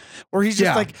RV where he's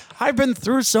just like, I've been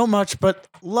through so much, but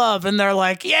love. And they're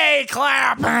like, yay,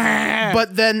 clap.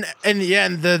 But then in the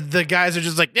end, the guys are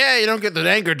just like, yeah, you don't get the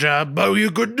anchor job, but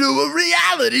you could do a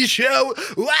reality show.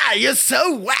 Wow, you're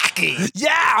so wacky.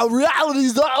 Yeah,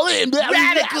 reality's all in.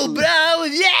 Radical, bro.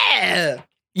 Yeah.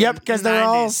 Yep, because they're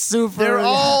all super. They're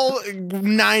all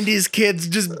 90s kids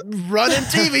just running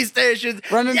TV stations.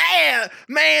 Yeah,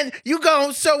 man, you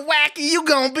going so wacky. You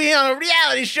going to be on a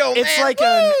reality show, it's man. Like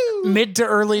a mid to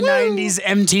early 90s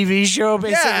MTV show,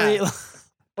 basically. Yeah.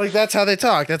 Like, that's how they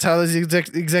talk. That's how those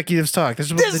executives talk.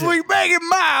 This week, Megan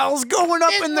Miles going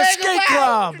up in the skate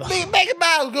club. Megan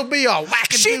Miles going to be all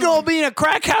wacky. She going to be in a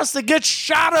crack house that gets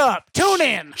shot up. Tune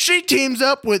in. She teams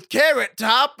up with Carrot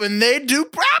Top, and they do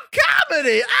prop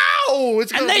comedy. Ow!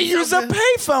 And they use a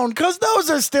payphone, because those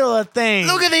are still a thing.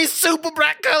 Look at these super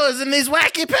bright colors and these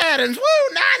wacky patterns.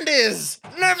 Woo, 90s.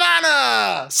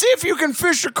 Nirvana. See if you can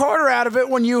fish a quarter out of it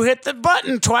when you hit the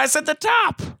button twice at the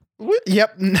top.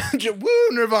 Yep. Woo,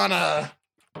 Nirvana.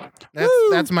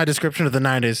 That's my description of the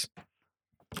 90s.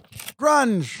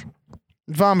 Grunge.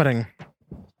 Vomiting.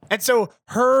 And so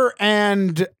her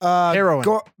and heroin.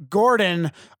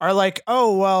 Gordon are like,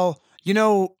 oh, well, you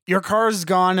know, your car's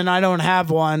gone and I don't have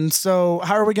one. So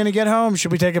how are we going to get home?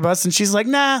 Should we take a bus? And she's like,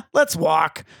 nah, let's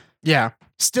walk. Yeah.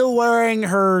 Still wearing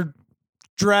her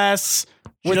dress.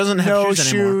 She doesn't have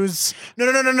shoes.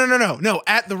 No.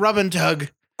 At the rub and tug.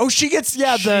 Oh, she gets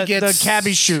the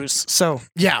cabbie shoes. So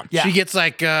yeah, she gets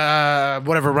like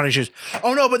whatever running shoes.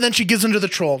 Oh no, but then she gives them to the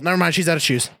troll. Never mind, she's out of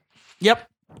shoes. Yep,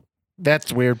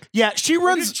 that's weird. Yeah, she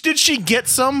runs. Did she get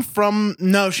some from?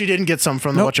 No, she didn't get some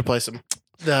from the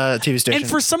the TV station. And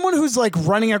for someone who's like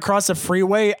running across a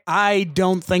freeway, I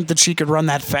don't think that she could run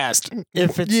that fast.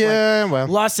 If it's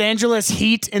Los Angeles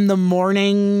heat in the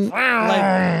morning,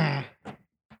 like.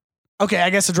 Okay, I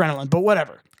guess adrenaline, but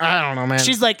whatever. I don't know, man.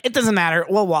 She's like, it doesn't matter.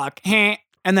 We'll walk. And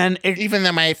then Even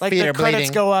though my like feet the are credits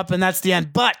bleeding. go up and that's the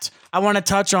end. But I want to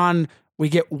touch on, we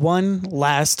get one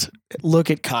last look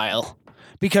at Kyle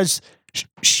because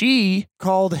she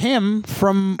called him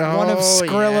from one of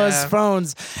Skrilla's yeah.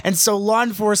 phones. And so law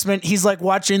enforcement, he's like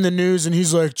watching the news and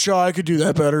he's like, I could do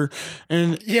that better.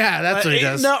 And Yeah, that's what he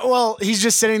does. no, well, he's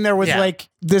just sitting there with like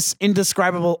this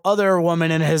indescribable other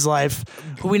woman in his life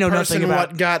who we know nothing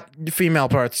about. What got female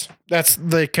parts. That's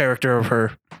the character of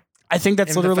her. I think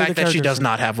that's And literally the fact that she character. does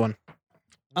not have one.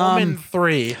 Woman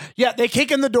 3. Yeah, they kick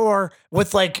in the door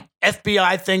with like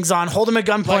FBI things on, hold him at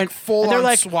gunpoint. Like full and they're on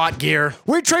like, SWAT gear.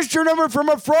 we traced your number from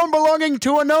a phone belonging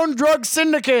to a known drug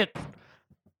syndicate.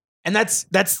 And that's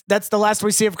the last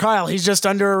we see of Kyle. He's just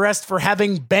under arrest for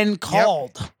having been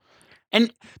called.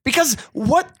 And because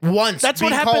Once. That's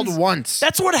being what happens. called once.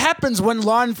 That's what happens when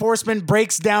law enforcement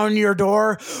breaks down your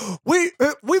door. We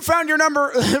found your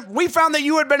number. We found that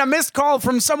you had been a missed call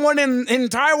from someone in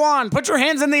Taiwan. Put your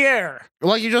hands in the air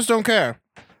Like you just don't care.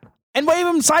 and wave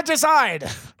them side to side.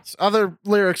 Other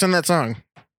lyrics in that song.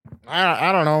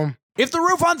 I don't know. If the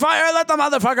roof on fire, let the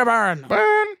motherfucker burn.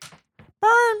 Burn.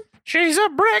 Burn. She's a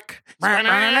brick.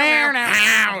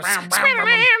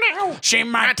 She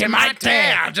might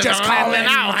just calling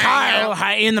Kyle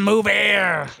high in the movie.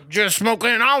 Just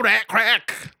smoking all that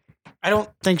crack. I don't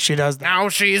think she does that. Now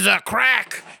she's a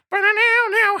crack.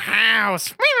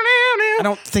 House. I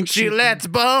don't think She lets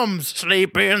bums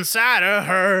sleep inside of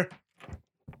her.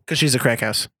 Because she's a crack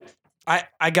house.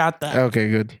 I got that. Okay,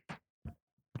 good.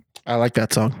 I like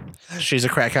that song. She's a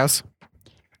crack house.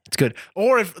 It's good.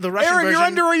 Or if the Russian Aaron,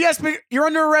 version... you're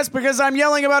under arrest because I'm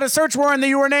yelling about a search warrant that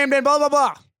you were named in blah blah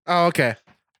blah. Oh, okay.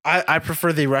 I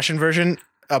prefer the Russian version.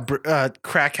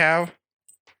 Krakow.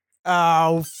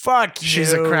 Oh fuck you.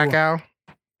 She's a Krakow.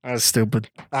 That was stupid.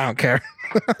 I don't care.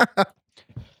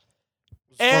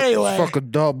 Anyway. Fuck a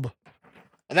dub.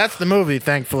 And that's the movie.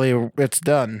 Thankfully, it's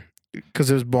done because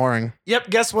it was boring. Yep.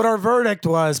 Guess what our verdict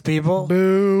was, people?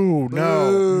 Boo!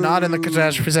 No, Boo. not in the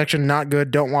catastrophe section. Not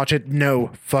good. Don't watch it.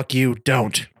 No, fuck you.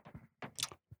 Don't.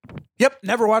 Yep.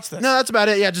 Never watched this. No, that's about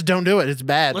it. Yeah, just don't do it. It's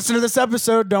bad. Listen to this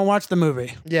episode. Don't watch the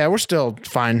movie. Yeah, we're still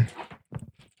fine.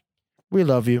 We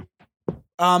love you.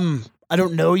 I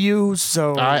don't know you,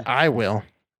 so I will.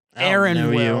 I'll Aaron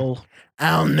know you. will.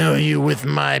 I'll know you with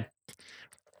my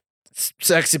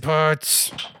sexy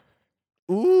parts.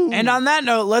 Ooh. And on that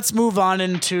note, let's move on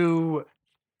into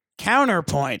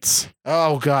counterpoints.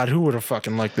 Oh God, who would have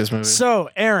fucking liked this movie? So,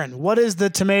 Aaron, what is the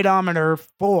tomatometer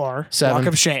for 7. Walk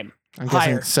of Shame? I'm guessing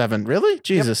higher. 7. Really?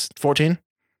 Jesus. 14?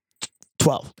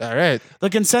 12. All right. The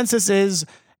consensus is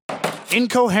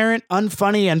incoherent,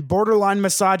 unfunny, and borderline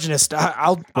misogynist.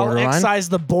 I'll Borderline? excise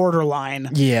the borderline.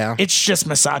 Yeah. It's just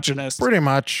misogynist. Pretty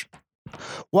much.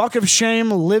 Walk of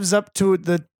Shame lives up to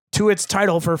its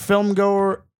title for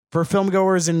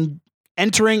filmgoers in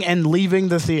entering and leaving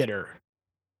the theater.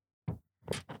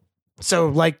 So,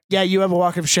 like, yeah, you have a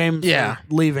Walk of Shame Yeah. for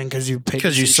leaving because you paid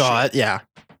Because you saw it. Yeah.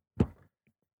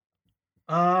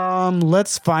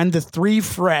 Let's find the 3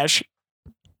 fresh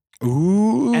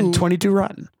Ooh. and 22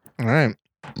 rotten. All right.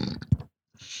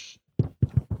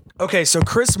 Okay, so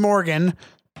Chris Morgan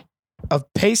of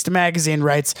Paste Magazine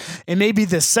writes, it may be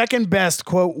the second best,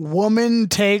 quote, woman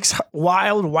takes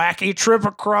wild, wacky trip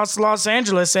across Los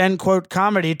Angeles, end quote,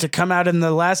 comedy to come out in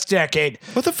the last decade.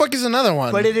 What the fuck is another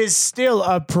one? But it is still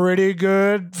a pretty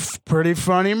good, pretty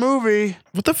funny movie.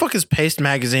 What the fuck is Paste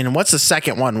Magazine? And what's the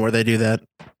second one where they do that?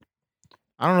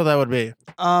 I don't know what that would be.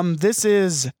 This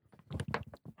is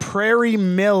Prairie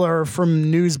Miller from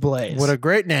Newsblaze. What a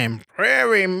great name.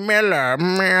 Prairie Miller.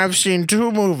 I've seen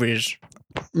 2 movies.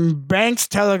 Banks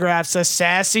telegraphs a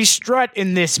sassy strut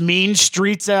in this mean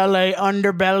streets LA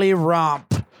underbelly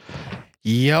romp.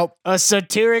 Yep. A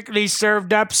satirically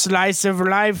served up slice of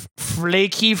life,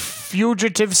 flaky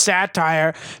fugitive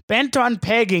satire bent on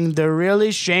pegging the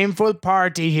really shameful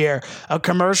party here. A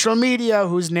commercial media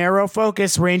whose narrow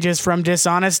focus ranges from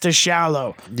dishonest to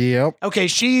shallow. Yep. Okay,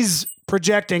 she's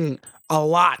projecting a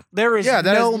lot. There is Yeah,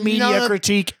 that no is media not-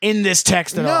 critique in this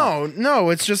text at all. No,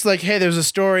 it's just like, hey, there's a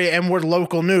story and we're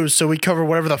local news, so we cover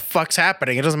whatever the fuck's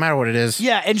happening. It doesn't matter what it is.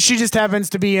 Yeah, and she just happens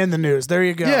to be in the news. There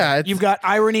you go. Yeah, it's- You've got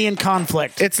irony and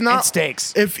conflict. It's not and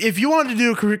stakes. If you wanted to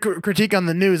do a critique on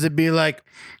the news, it'd be like,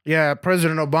 yeah,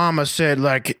 President Obama said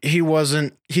like he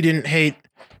didn't hate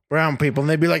brown people, and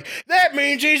they'd be like, that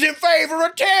means he's in favor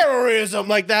of terrorism.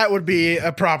 Like that would be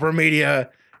a proper media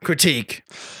critique.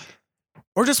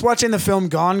 Or just watching the film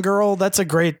Gone Girl. That's a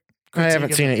great I critique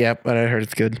haven't of seen it yet, but I heard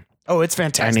it's good. Oh, it's I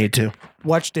fantastic. need to.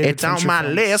 Watch David It's on Fincher my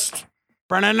films. list.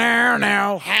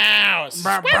 Now. House.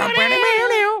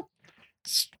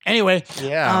 Anyway,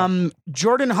 Yeah.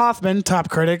 Jordan Hoffman, top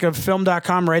critic of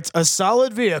film.com, writes a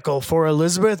solid vehicle for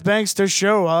Elizabeth Banks to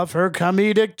show off her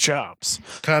comedic chops.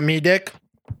 Comedic.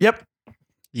 Yep.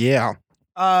 Yeah.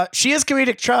 She has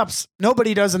comedic chops.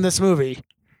 Nobody does in this movie.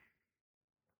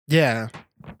 Yeah.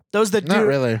 Those that Not do,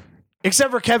 really.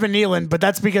 except for Kevin Nealon, but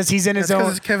that's because he's in his That's 'cause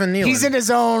own. it's Kevin Nealon. He's in his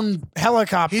own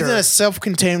helicopter. He's in a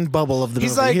self-contained bubble of the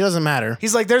He's movie. like- He doesn't matter.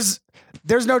 He's like, there's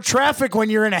no traffic when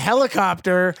you're in a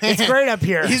helicopter. It's great up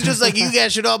here. He's just like, you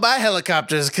guys should all buy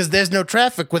helicopters because there's no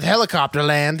traffic with helicopter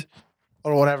land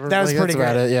or whatever. That was pretty that's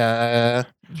about great. it. Yeah.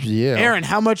 Yeah. Aaron,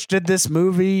 how much did this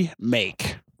movie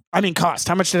make? I mean, cost.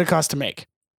 How much did it cost to make?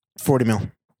 40 mil.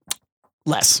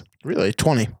 Less. Really?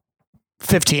 20.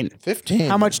 15. 15.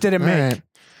 How much did it make?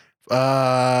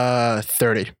 All right.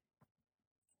 30.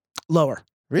 Lower.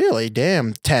 Really?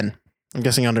 Damn. 10. I'm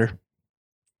guessing under.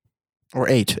 Or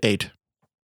 8. 8.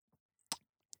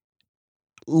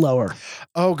 Lower.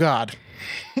 Oh, God.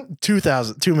 2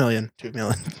 million. 2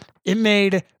 million. It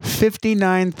made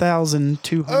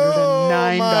 $59,209.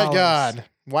 Oh, my God.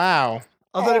 Wow.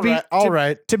 Although All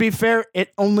right. to be fair,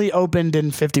 it only opened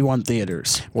in 51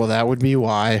 theaters. Well, that would be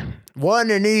why.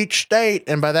 1 in each state.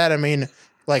 And by that, I mean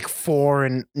like 4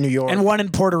 in New York. And 1 in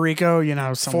Puerto Rico, you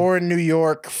know. 4 in New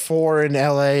York, 4 in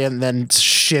LA, and then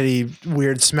shitty,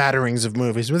 weird smatterings of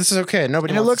movies. But this is okay.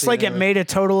 Nobody. And it wants looks to see like it anyway. made a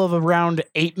total of around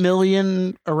 8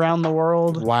 million around the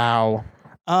world. Wow.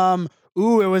 It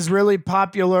was really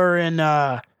popular in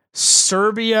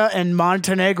Serbia and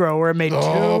Montenegro, where it made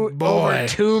over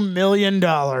 $2 million.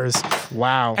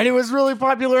 Wow. And it was really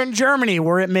popular in Germany,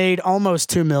 where it made almost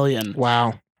 $2 million.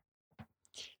 Wow.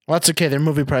 Well, that's okay. Their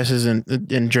movie prices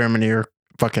in Germany are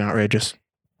fucking outrageous.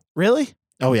 Really?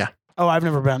 Oh yeah. Oh, I've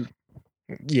never been.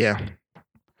 Yeah.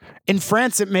 In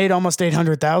France, it made almost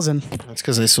 800,000. That's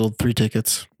because they sold 3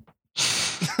 tickets.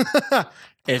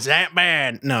 Is that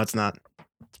bad? No, it's not.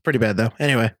 It's pretty bad though.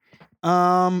 Anyway.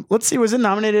 Let's see. Was it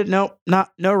nominated? No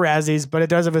Razzies, but it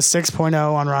does have a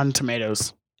 6.0 on Rotten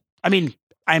Tomatoes. I mean,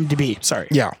 IMDb. Sorry.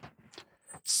 Yeah.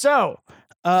 So,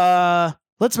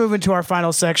 let's move into our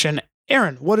final section.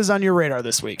 Aaron, what is on your radar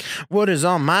this week? What is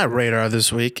on my radar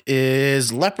this week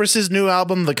is Leprous' new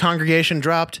album, The Congregation,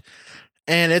 dropped,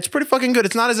 and it's pretty fucking good.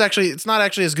 It's not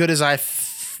actually as good as I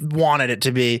wanted it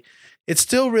to be. It's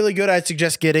still really good. I'd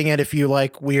suggest getting it if you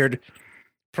like weird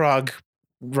prog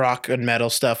rock and metal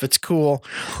stuff. It's cool.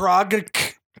 Prog.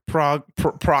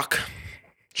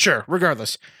 Sure.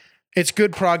 Regardless, it's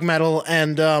good prog metal,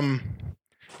 and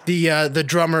the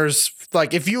drummers,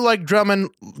 like, if you like drumming,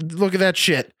 look at that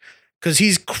shit. Because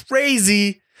he's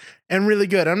crazy and really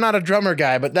good. I'm not a drummer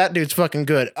guy, but that dude's fucking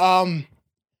good.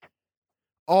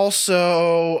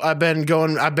 Also, I've been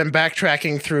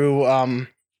backtracking through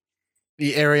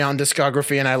the Arion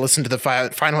discography, and I listened to the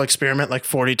Final Experiment like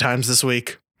 40 times this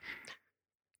week.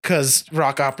 Because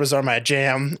rock operas are my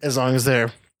jam, as long as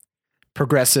they're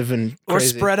progressive and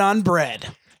crazy. Or spread on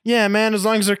bread. Yeah, man, as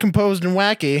long as they're composed and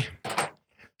wacky.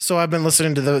 So I've been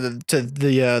listening to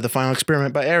the Final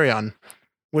Experiment by Arion,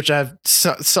 which I've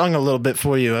sung a little bit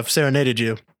for you. I've serenaded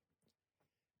you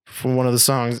for one of the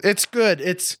songs. It's good.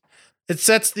 It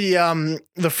sets the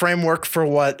framework for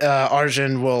what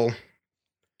Arjun will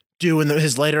do in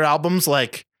his later albums.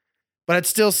 Like, but I'd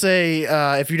still say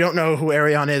if you don't know who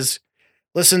Arion is,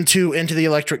 listen to Into the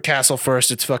Electric Castle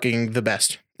first. It's fucking the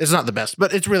best. It's not the best,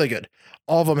 but it's really good.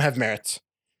 All of them have merits.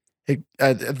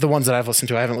 The ones that I've listened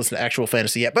to, I haven't listened to Actual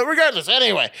Fantasy yet. But regardless,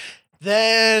 anyway.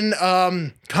 Then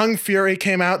Kung Fury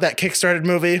came out, that Kickstarted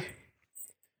movie.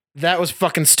 That was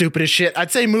fucking stupid as shit.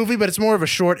 I'd say movie, but it's more of a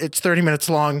short. It's 30 minutes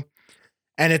long,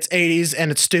 and it's 80s,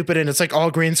 and it's stupid, and it's like all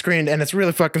green screened, and it's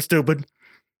really fucking stupid.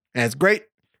 And it's great.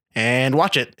 And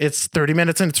watch it. It's 30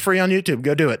 minutes, and it's free on YouTube.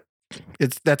 Go do it.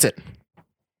 That's it.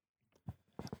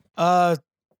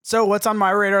 So what's on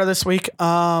my radar this week?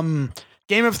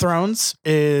 Game of Thrones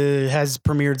has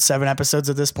premiered 7 episodes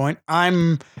at this point.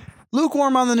 I'm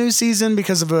lukewarm on the new season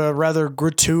because of a rather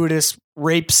gratuitous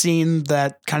rape scene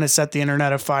that kind of set the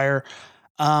internet afire.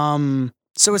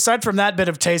 So aside from that bit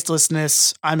of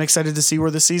tastelessness, I'm excited to see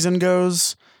where the season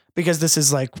goes because this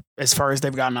is like as far as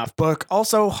they've gotten off book.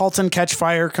 Also, *Halt and Catch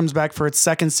Fire* comes back for its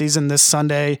 2nd season this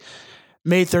Sunday,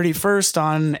 May 31st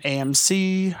on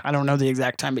AMC. I don't know the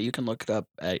exact time, but you can look it up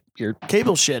at your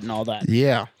cable shit and all that.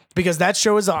 Yeah. Because that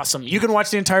show is awesome. You can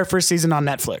watch the entire 1st season on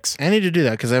Netflix. I need to do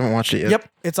that because I haven't watched it yet. Yep.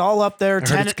 It's all up there. I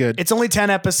heard it's good. It's only 10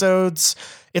 episodes.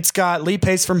 It's got Lee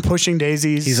Pace from Pushing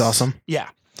Daisies. He's awesome. Yeah.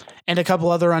 And a couple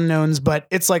other unknowns, but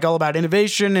it's like all about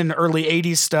innovation and early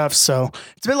 80s stuff. So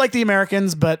it's a bit like The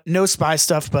Americans, but no spy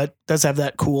stuff, but does have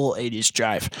that cool 80s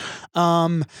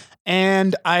jive.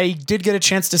 And I did get a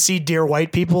chance to see Dear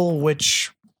White People,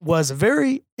 which was a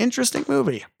very interesting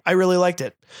movie. I really liked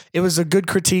it. It was a good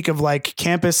critique of like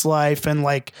campus life and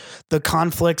like the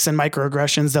conflicts and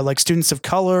microaggressions that like students of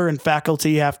color and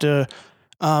faculty have to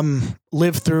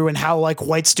live through, and how like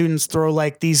white students throw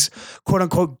like these quote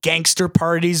unquote gangster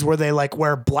parties where they like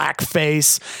wear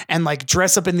blackface and like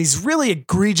dress up in these really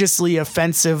egregiously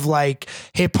offensive like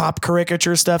hip hop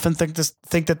caricature stuff and think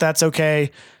that that's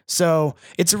okay. So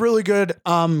it's a really good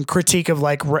critique of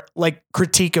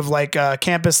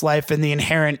campus life and the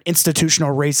inherent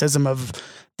institutional racism of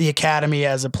the academy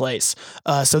as a place.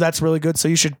 So that's really good. So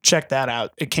you should check that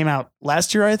out. It came out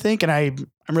last year, I think, and I'm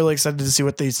really excited to see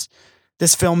what this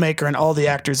filmmaker and all the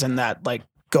actors in that like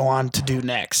go on to do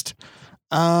next.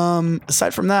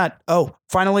 Aside from that,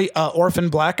 finally, Orphan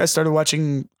Black. I started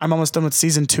watching. I'm almost done with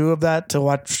season 2 of that to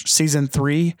watch season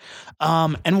 3.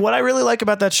 And what I really like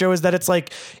about that show is that it's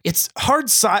like it's hard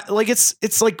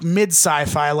it's like mid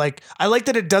sci-fi. Like I like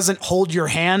that it doesn't hold your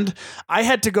hand. I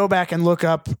had to go back and look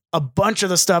up a bunch of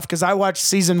the stuff because I watched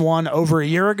season 1 over a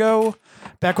year ago,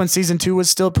 back when season 2 was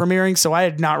still premiering. So I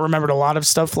had not remembered a lot of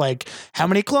stuff like how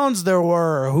many clones there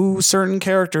were, who certain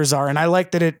characters are. And I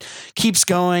like that it keeps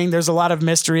going. There's a lot of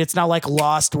mystery. It's not like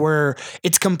Lost where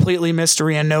it's completely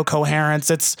mystery and no coherence.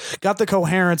 It's got the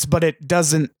coherence, but it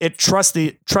trusts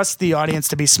the audience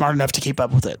to be smart enough to keep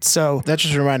up with it. So That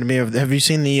just reminded me of, have you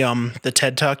seen the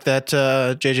TED Talk that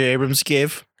J.J. Abrams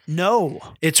gave? no.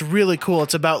 It's really cool.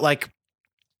 It's about like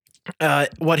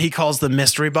what he calls the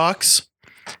mystery box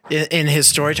in his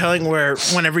storytelling, where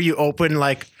whenever you open,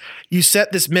 like you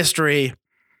set this mystery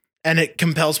and it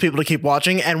compels people to keep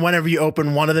watching. And whenever you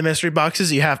open one of the mystery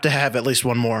boxes, you have to have at least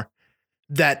one more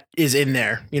that is in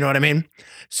there. You know what I mean?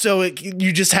 So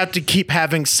you just have to keep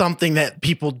having something that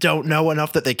people don't know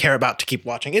enough that they care about to keep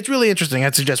watching. It's really interesting.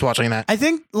 I'd suggest watching that. I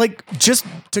think, like, just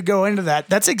to go into that,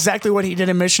 that's exactly what he did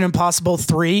in Mission Impossible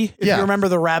 3. If you remember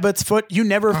the rabbit's foot, you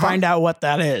never find out what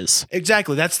that is.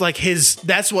 Exactly. That's like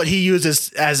that's what he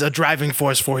uses as a driving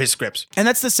force for his scripts. And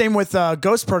that's the same with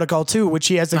Ghost Protocol too, which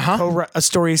he has a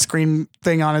story screen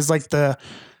thing on, is like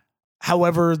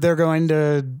however they're going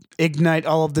to ignite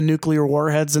all of the nuclear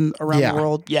warheads around the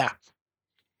world. Yeah.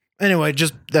 Anyway,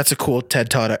 that's a cool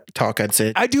TED talk, I'd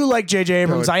say. I do like J.J.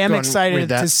 Abrams. I am excited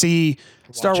to see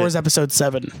Star Wars Episode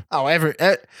 7. Oh,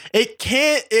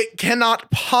 it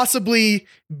cannot possibly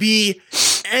be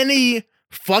any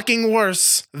fucking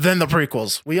worse than the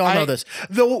prequels. We all know this.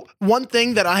 The one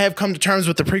thing that I have come to terms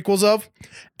with the prequels of,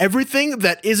 everything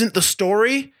that isn't the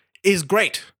story is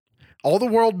great. All the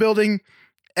world building,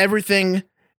 everything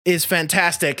is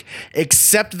fantastic,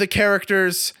 except the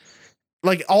characters.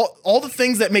 Like all the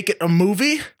things that make it a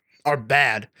movie are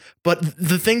bad, but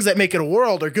the things that make it a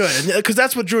world are good. Because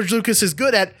that's what George Lucas is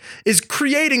good at, is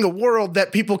creating a world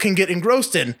that people can get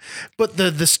engrossed in. But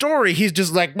the story, he's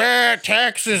just like,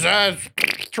 taxes,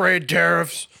 trade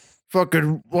tariffs,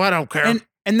 fucking, well, I don't care.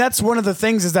 And that's one of the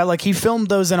things, is that like he filmed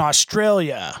those in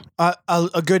Australia,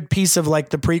 a good piece of like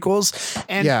the prequels.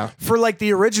 And for like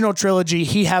the original trilogy,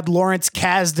 he had Lawrence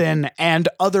Kasdan and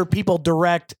other people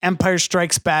direct Empire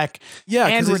Strikes Back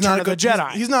and Return of the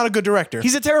Jedi. He's not a good director.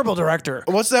 He's a terrible director.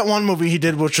 What's that one movie he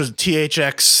did, which was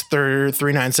THX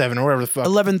 397 or whatever the fuck?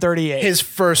 1138. His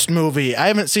first movie. I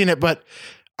haven't seen it, but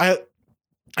I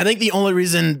think the only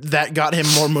reason that got him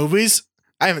more movies,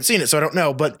 I haven't seen it, so I don't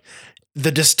know, but the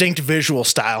distinct visual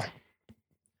style.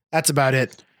 That's about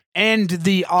it. And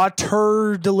the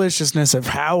utter deliciousness of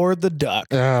Howard the Duck.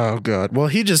 Oh, God. Well,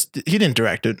 he didn't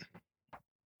direct it.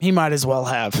 He might as well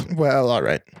have. Well, all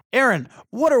right. Aaron,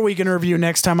 what are we going to review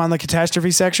next time on the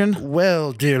catastrophe section?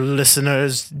 Well, dear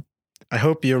listeners, I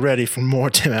hope you're ready for more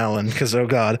Tim Allen, because, oh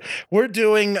God, we're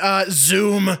doing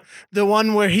Zoom, the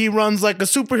one where he runs like a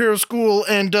superhero school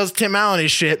and does Tim Allen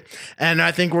shit. And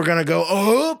I think we're going to go,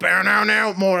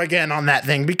 now more again on that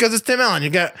thing, because it's Tim Allen.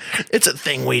 It's a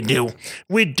thing we do.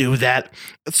 We do that.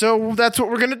 So that's what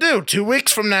we're going to do. 2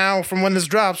 weeks from now, from when this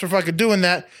drops, we're fucking doing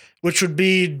that, which would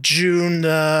be June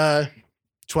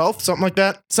 12th, something like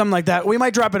that. Something like that. We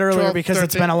might drop it earlier 12, because 13.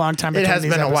 It's been a long time. It has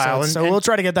been a while. So we'll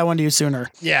try to get that one to you sooner.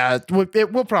 Yeah,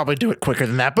 we'll probably do it quicker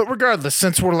than that. But regardless,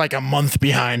 since we're like a month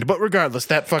behind, but regardless,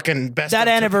 that fucking best. That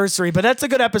anniversary, but that's a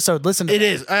good episode. Listen to it.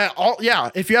 Is.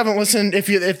 If you haven't listened,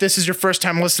 if this is your first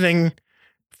time listening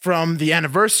from the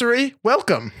anniversary,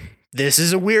 welcome. This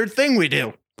is a weird thing we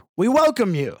do. We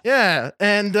welcome you. Yeah,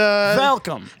 and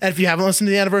welcome. And if you haven't listened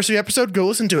to the anniversary episode, go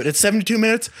listen to it. It's 72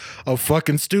 minutes of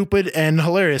fucking stupid and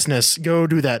hilariousness. Go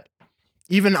do that.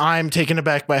 Even I'm taken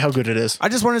aback by how good it is. I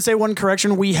just want to say one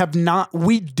correction. We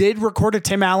did record a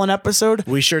Tim Allen episode.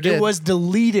 We sure did. It was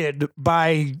deleted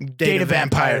by Data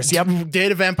Vampires. Yep.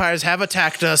 Data Vampires have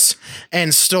attacked us,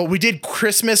 and still we did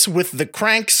Christmas with the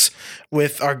Cranks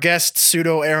with our guests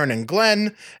Pseudo, Aaron, and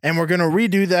Glenn, and we're gonna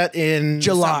redo that in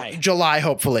July,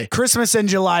 hopefully. Christmas in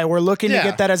July. We're looking to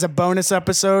get that as a bonus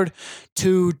episode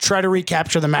to try to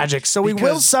recapture the magic. So we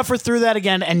will suffer through that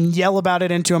again and yell about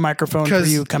it into a microphone for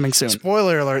you coming soon.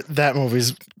 Spoiler alert, that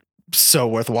movie's so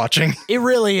worth watching. It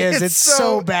really is. It's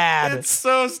so bad. It's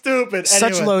so stupid.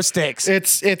 Such Anyway, low stakes.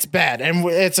 It's bad, and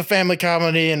it's a family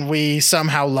comedy, and we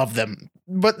somehow love them.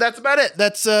 But that's about it.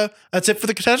 That's it for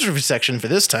the catastrophe section for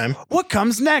this time. What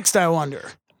comes next, I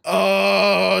wonder?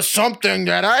 Something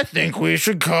that I think we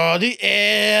should call the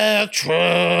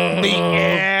outro.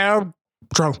 The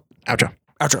outro. Outro.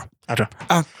 Outro.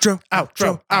 Outro.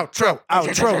 Outro. Outro.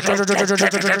 Outro.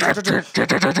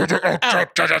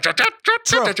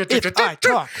 If I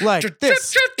talk like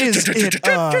this, is it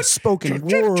a spoken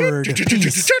word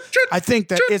piece? I think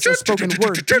that it's a spoken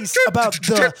word piece about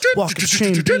the walk of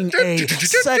shame being a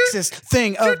sexist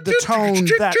thing of the tone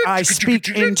that I speak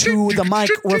into the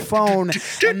microphone,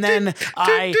 and then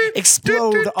I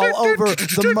explode all over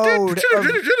the mode of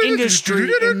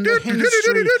industry in the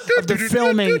history of the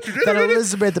filming that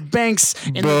Elizabeth Banks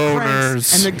and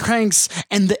the cranks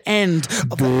and the end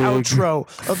of the outro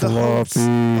of the hopes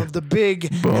of the big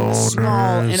and the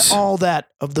small and all that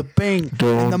of the bing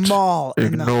and the mall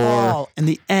and the hall and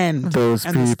the end and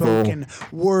the spoken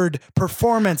word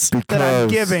performance that I'm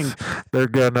giving. They're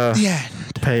gonna The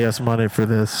end. pay us money for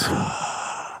this.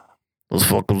 That's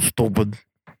fucking stupid.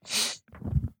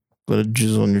 Gonna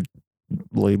jizz on your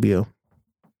labia.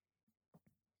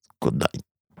 Good night.